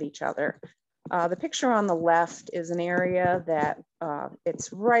 miles of each other. The picture on the left is an area that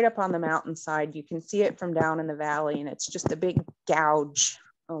it's right up on the mountainside. You can see it from down in the valley, and it's just a big gouge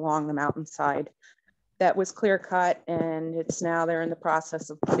along the mountainside that was clear cut, and it's now they're in the process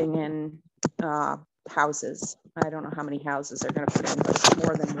of putting in houses. I don't know how many houses they're going to put in, but it's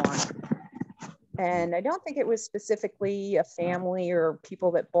more than one. And I don't think it was specifically a family or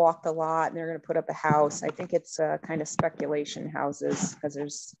people that bought the lot and they're going to put up a house. I think it's kind of speculation houses because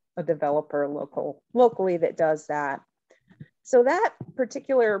there's a developer locally that does that. So that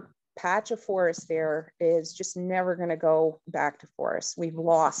particular patch of forest there is just never going to go back to forest. We've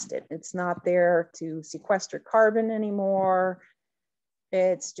lost it. It's not there to sequester carbon anymore.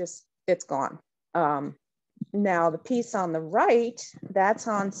 It's gone. Now the piece on the right, that's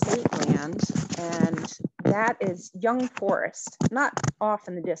on state land, and that is young forest, not off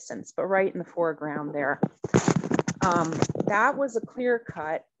in the distance, but right in the foreground there. That was a clear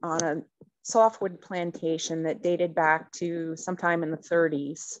cut on a softwood plantation that dated back to sometime in the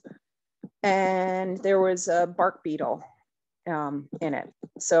 30s. And there was a bark beetle in it.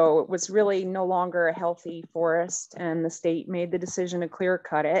 So it was really no longer a healthy forest, and the state made the decision to clear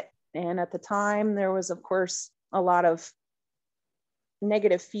cut it. And at the time, there was, of course, a lot of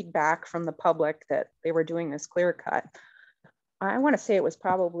negative feedback from the public that they were doing this clear cut. I want to say it was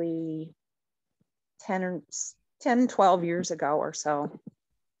probably 10, 12 years ago or so.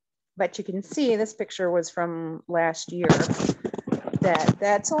 But you can see this picture was from last year,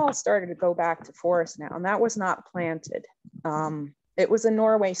 that's all started to go back to forest now. And that was not planted. It was a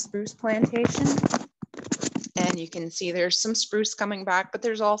Norway spruce plantation. And you can see there's some spruce coming back, but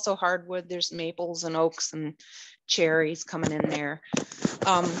there's also hardwood. There's maples and oaks and cherries coming in there.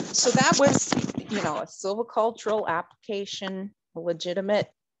 So that was, a silvicultural application, a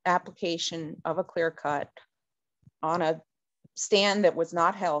legitimate application of a clear cut on a stand that was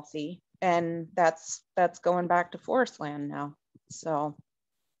not healthy. And that's going back to forest land now. So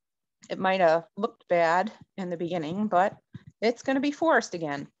it might have looked bad in the beginning, but it's going to be forest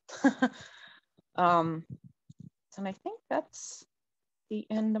again. And I think that's the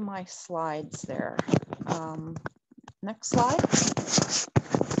end of my slides there. Next slide.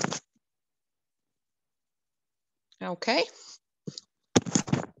 Okay.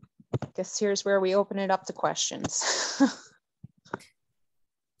 Guess here's where we open it up to questions.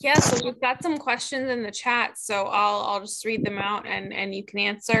 Yeah, so we've got some questions in the chat, so I'll just read them out and you can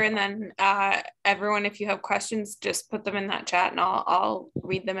answer. And then everyone, if you have questions, just put them in that chat and I'll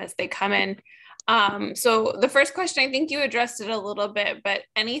read them as they come in. So the first question, I think you addressed it a little bit, but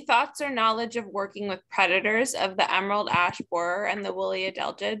any thoughts or knowledge of working with predators of the emerald ash borer and the woolly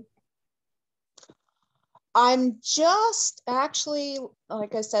adelgid? I'm just actually,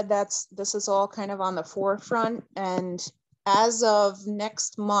 like I said, this is all kind of on the forefront. And as of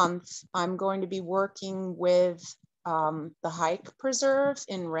next month, I'm going to be working with the Hike Preserve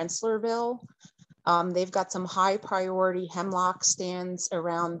in Rensselaerville. They've got some high priority hemlock stands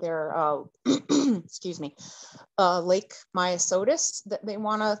around their, excuse me, Lake Myosotis that they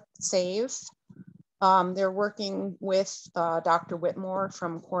want to save. They're working with Dr. Whitmore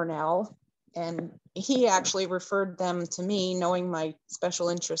from Cornell, and he actually referred them to me, knowing my special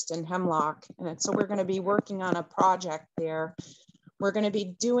interest in hemlock. And so we're going to be working on a project there. We're going to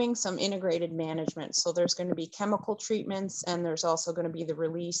be doing some integrated management. So there's going to be chemical treatments, and there's also going to be the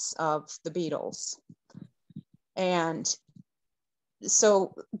release of the beetles. And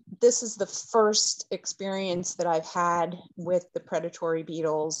so this is the first experience that I've had with the predatory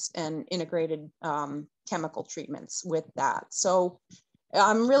beetles and integrated chemical treatments with that. So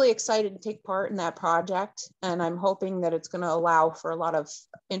I'm really excited to take part in that project, and I'm hoping that it's going to allow for a lot of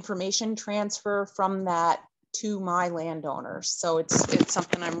information transfer from that to my landowners. So it's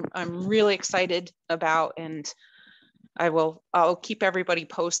something I'm really excited about, and I'll keep everybody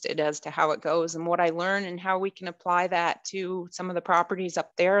posted as to how it goes and what I learn and how we can apply that to some of the properties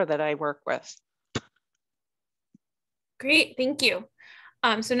up there that I work with. Great, thank you.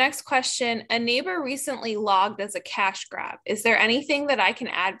 So next question, a neighbor recently logged as a cash grab. Is there anything that I can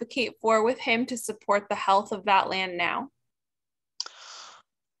advocate for with him to support the health of that land now?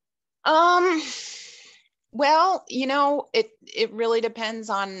 Well, you know, it really depends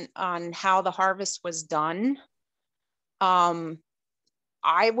on how the harvest was done.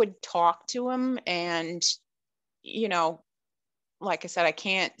 I would talk to him, and, you know, like I said, I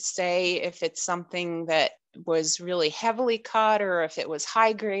can't say if it's something that was really heavily cut or if it was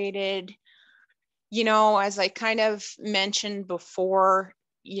high graded. You know, as I kind of mentioned before,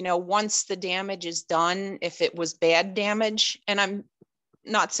 you know, once the damage is done, if it was bad damage, and I'm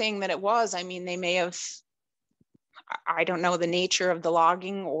not saying that it was, I mean, they may have, I don't know the nature of the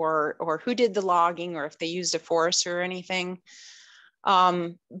logging or who did the logging or if they used a forester or anything.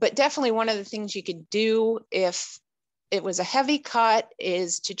 But definitely one of the things you could do if it was a heavy cut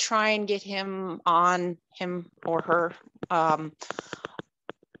is to try and get him or her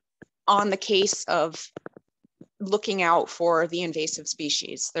on the case of looking out for the invasive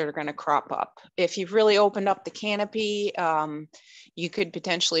species that are going to crop up. If you've really opened up the canopy, you could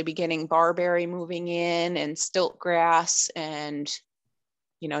potentially be getting barberry moving in and stilt grass, and,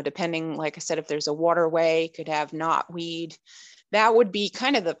 you know, depending, like I said, if there's a waterway, could have knotweed. That would be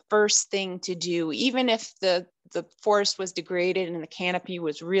kind of the first thing to do, even if the forest was degraded and the canopy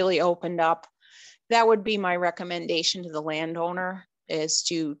was really opened up. That would be my recommendation to the landowner, is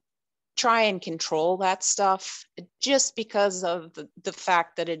to try and control that stuff, just because of the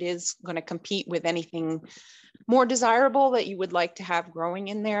fact that it is going to compete with anything more desirable that you would like to have growing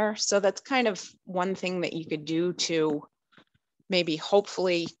in there. So that's kind of one thing that you could do to maybe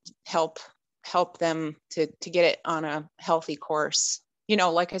hopefully help them to get it on a healthy course. You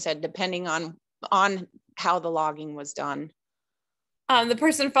know, like I said, depending on how the logging was done. The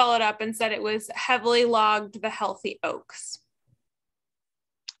person followed up and said it was heavily logged the healthy oaks.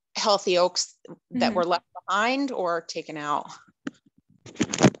 Healthy oaks that were left behind or taken out?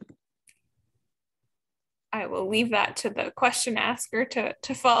 I will leave that to the question asker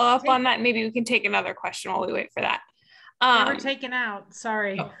to follow up on that. Maybe we can take another question while we wait for that. They were taken out.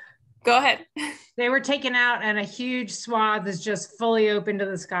 Sorry. Oh, go ahead. They were taken out, and a huge swath is just fully open to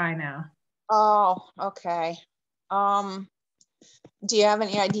the sky now. Oh, okay. Do you have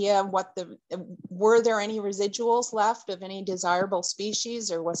any idea what were there any residuals left of any desirable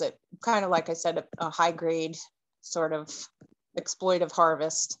species, or was it kind of, like I said, a high grade sort of exploitive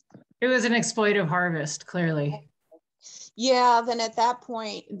harvest? It was an exploitive harvest, clearly. Yeah, then at that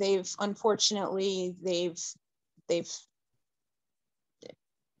point, unfortunately, they've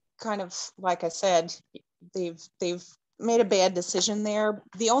kind of, like I said, they've made a bad decision there.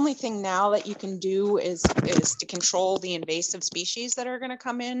 The only thing now that you can do is to control the invasive species that are going to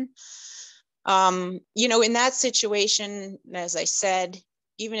come in. You know, in that situation, as I said,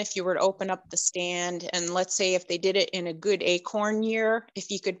 even if you were to open up the stand, and let's say if they did it in a good acorn year, if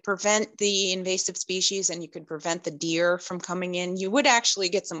you could prevent the invasive species and you could prevent the deer from coming in, you would actually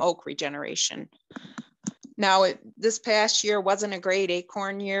get some oak regeneration. Now, this past year wasn't a great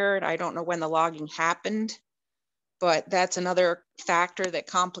acorn year, and I don't know when the logging happened, but that's another factor that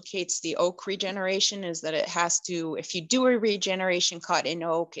complicates the oak regeneration, is that it has to, if you do a regeneration cut in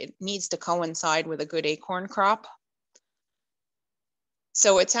oak, it needs to coincide with a good acorn crop.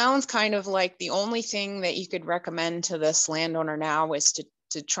 So it sounds kind of like the only thing that you could recommend to this landowner now is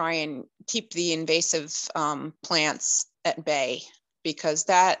to try and keep the invasive plants at bay, because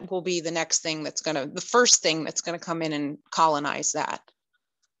that will be the next thing the first thing that's gonna come in and colonize that.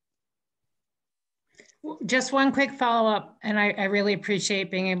 Just one quick follow-up, and I really appreciate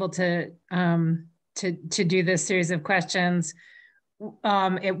being able to do this series of questions.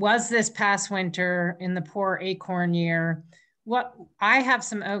 It was this past winter in the poor acorn year. I have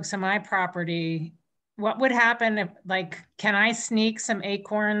some oaks on my property. What would happen if, like, can I sneak some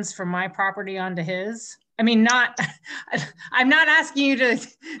acorns from my property onto his? I mean, I'm not asking you to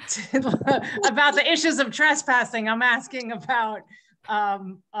about the issues of trespassing. I'm asking about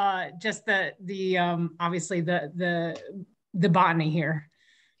just the obviously the botany here.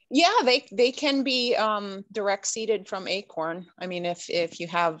 Yeah, they can be direct seeded from acorn. I mean, if you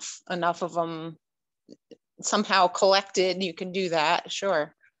have enough of them somehow collected, you can do that,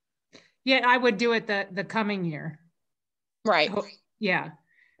 sure. Yeah, I would do it the coming year. Right. Yeah.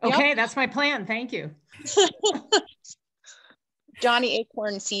 Yep. Okay, that's my plan. Thank you. Johnny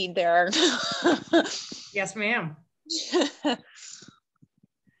Acorn seed there. Yes, ma'am.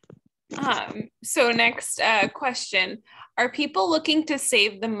 So next question. Are people looking to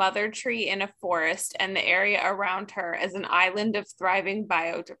save the mother tree in a forest and the area around her as an island of thriving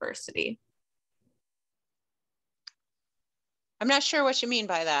biodiversity? I'm not sure what you mean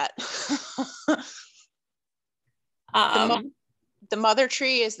by that. The mother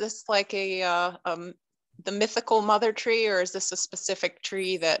tree, is this like a the mythical mother tree, or is this a specific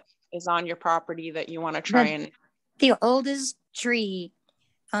tree that is on your property that you want to try the oldest tree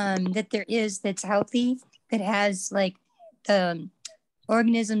that there is that's healthy, that has like the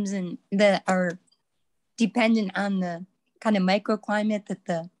organisms and that are dependent on the kind of microclimate that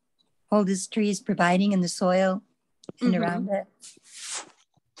the oldest tree is providing in the soil and around it.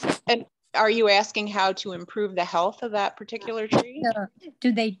 And are you asking how to improve the health of that particular tree?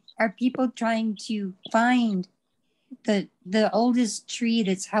 Are people trying to find the oldest tree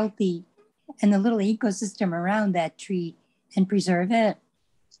that's healthy and the little ecosystem around that tree and preserve it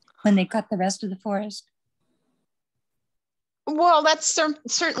when they cut the rest of the forest? Well, that's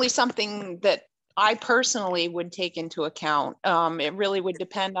certainly something that I personally would take into account. It really would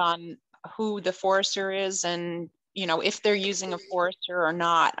depend on who the forester is and, you know, if they're using a forester or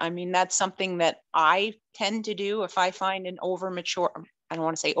not. I mean, that's something that I tend to do if I find an I don't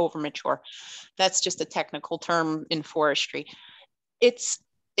want to say overmature. That's just a technical term in forestry.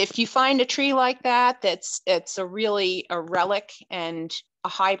 If you find a tree like that, it's a relic and a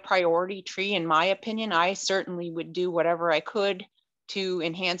high priority tree, in my opinion, I certainly would do whatever I could to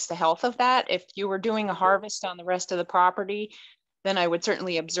enhance the health of that. If you were doing a harvest on the rest of the property, then I would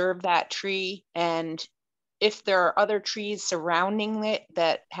certainly observe that tree. And if there are other trees surrounding it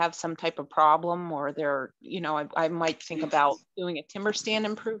that have some type of problem, or they're, you know, I might think about doing a timber stand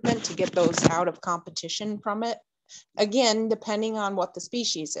improvement to get those out of competition from it. Again, depending on what the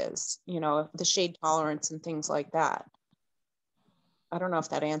species is, you know, the shade tolerance and things like that. I don't know if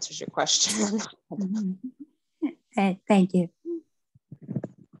that answers your question. Thank you.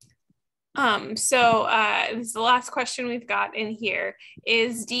 So this is the last question we've got in here.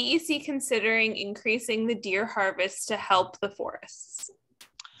 Is DEC considering increasing the deer harvest to help the forests?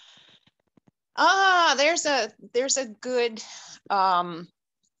 There's a good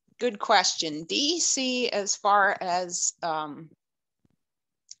good question. DEC, as far as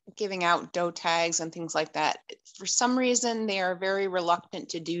giving out doe tags and things like that, for some reason they are very reluctant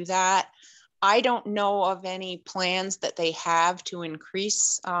to do that. I don't know of any plans that they have to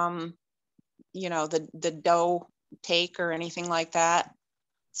increase you know, the doe take or anything like that.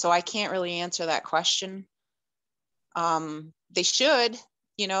 So I can't really answer that question. They should,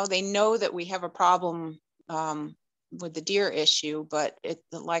 you know, they know that we have a problem with the deer issue, but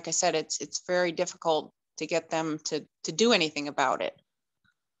like I said, it's very difficult to get them to do anything about it.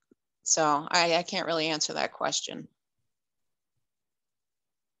 So I can't really answer that question.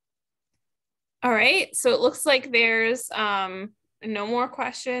 All right, so it looks like there's no more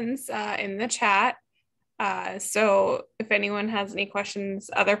questions in the chat. So if anyone has any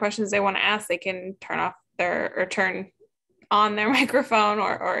other questions they want to ask, they can turn on their microphone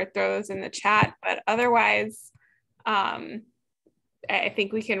or throw those in the chat. But otherwise, I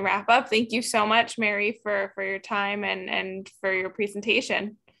think we can wrap up. Thank you so much, Mary, for your time and for your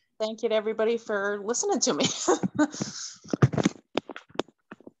presentation. Thank you to everybody for listening to me.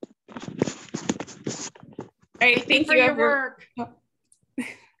 All right, thank you for your work.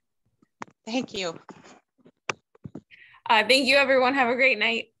 Thank you. Thank you, everyone. Have a great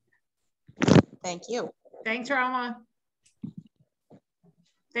night. Thank you. Thanks, Rama.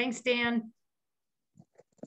 Thanks, Dan.